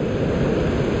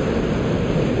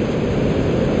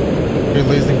 You're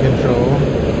losing control.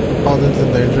 Alden's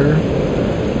in danger.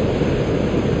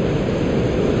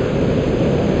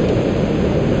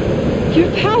 Your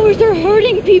powers are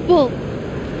hurting people.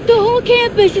 The whole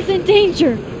campus is in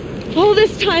danger. All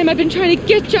this time I've been trying to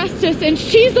get justice, and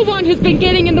she's the one who's been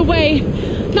getting in the way.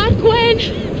 Not Gwen.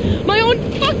 My own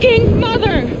fucking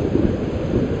mother.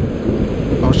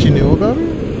 Oh, she knew about it?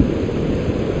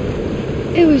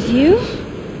 It was you?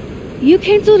 You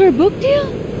canceled her book deal?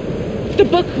 The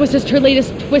book was just her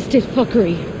latest twisted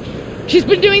fuckery. She's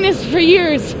been doing this for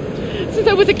years. Since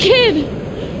I was a kid.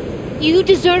 You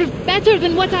deserve better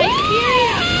than what I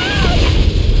experienced.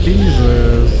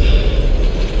 Jesus.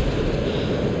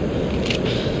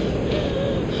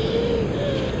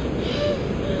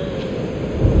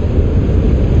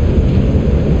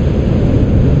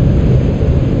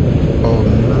 Oh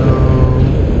no.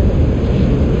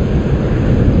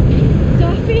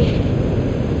 Sophie,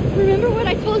 remember what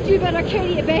I told you about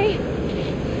Arcadia Bay?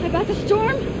 I About the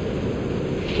storm?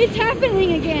 It's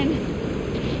happening again.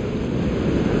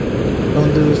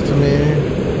 Don't do this to me.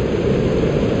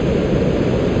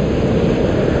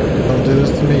 Don't do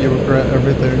this to me. You regret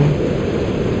everything.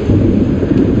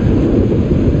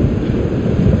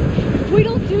 If we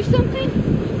don't do something,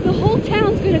 the whole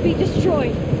town's gonna be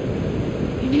destroyed.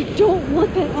 And you don't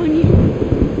want that on you.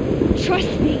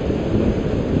 Trust me.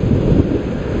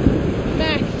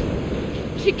 Max,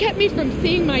 she kept me from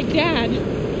seeing my dad.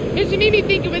 And she made me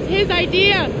think it was his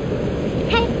idea.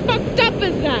 How fucked up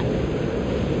is that?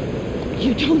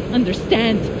 You don't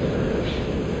understand.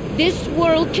 This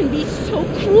world can be so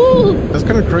cruel. That's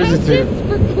kind of crazy too. Just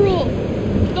for cruel.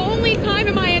 The only time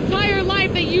in my entire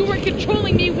life that you were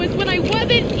controlling me was when I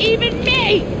wasn't even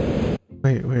me.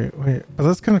 Wait. But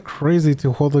that's kind of crazy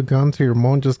to hold a gun to your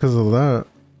mom just because of that.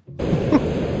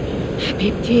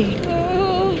 Habibti.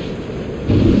 Oh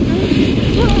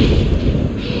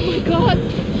my God.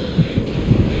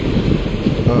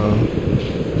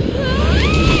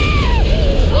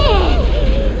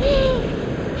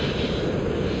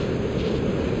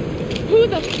 Who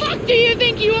the fuck do you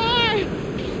think you are?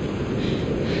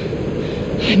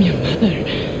 I'm your mother.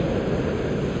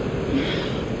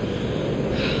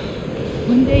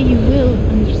 One day you will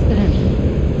understand.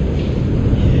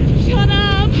 Shut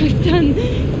up! I've done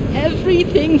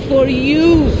everything for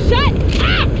you. Shut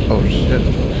up! Oh shit.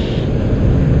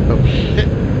 Oh shit.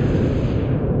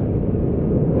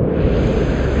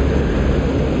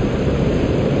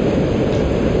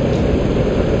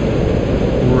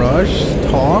 Rush,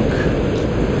 talk.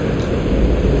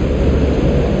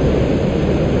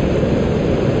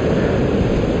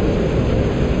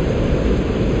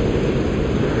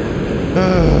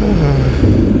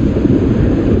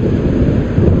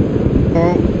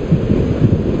 Well,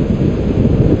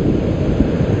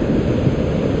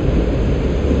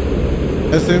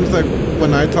 it seems like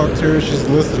when I talk to her, she's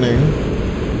listening.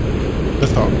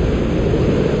 Let's talk.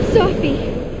 Sophie,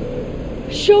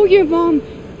 show your mom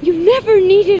you never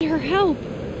needed her help.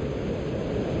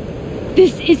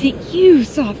 This isn't you,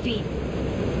 Sophie.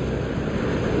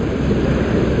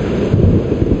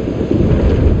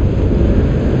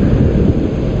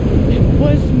 It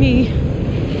was me.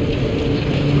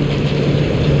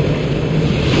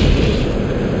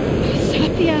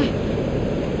 Satya.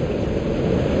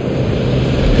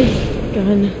 This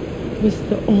gun was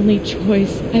the only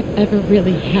choice I've ever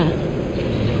really had.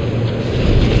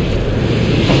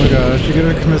 Oh my gosh, you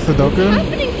gonna commit Sudoku? What's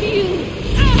happening to you?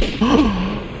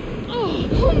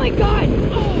 Oh my God!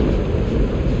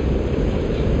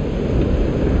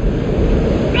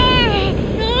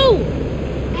 No!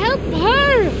 Help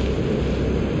her!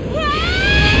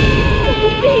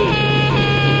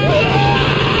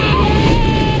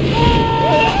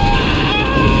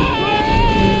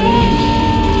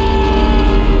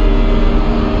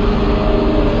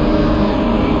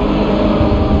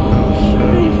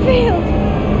 I failed.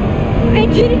 I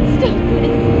didn't stop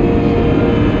this.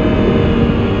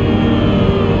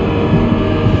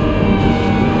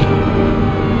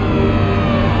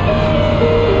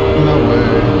 No way.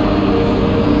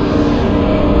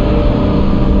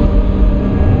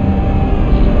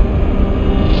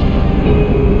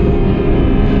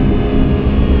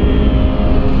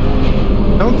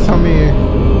 Don't tell me.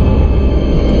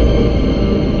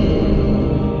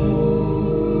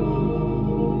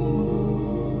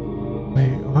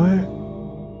 Wait, what?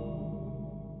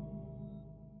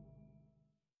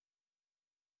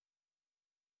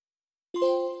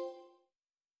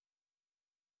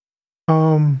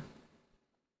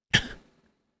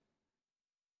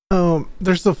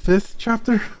 There's a 5th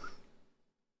chapter?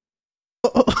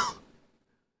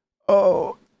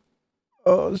 Oh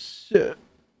shit.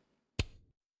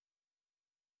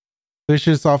 Who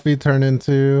should Sophie turn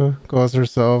into? Goes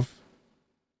herself.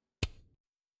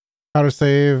 How to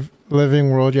save Living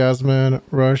World Yasmin.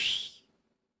 Rush.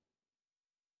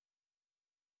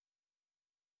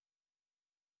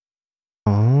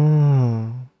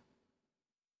 Oh.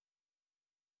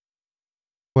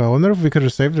 Well, I wonder if we could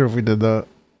have saved her if we did that.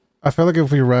 I feel like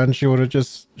if we ran, she would have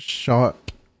just shot.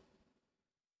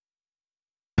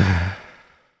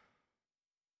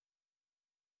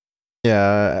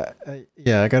 Yeah,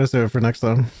 I gotta save it for next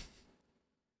time.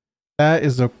 That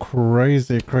is a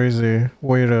crazy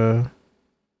way to...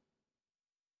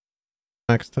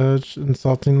 Max touch,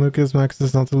 insulting Lucas. Max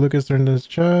insulted Lucas during his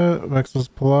chat. Max was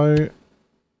polite.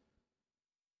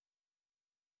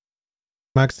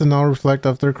 Max did not reflect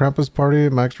after Krampus party.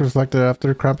 Max reflected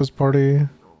after Krampus party.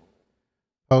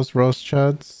 Post roast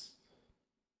chats.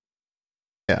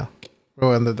 Yeah,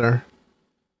 we'll end it there.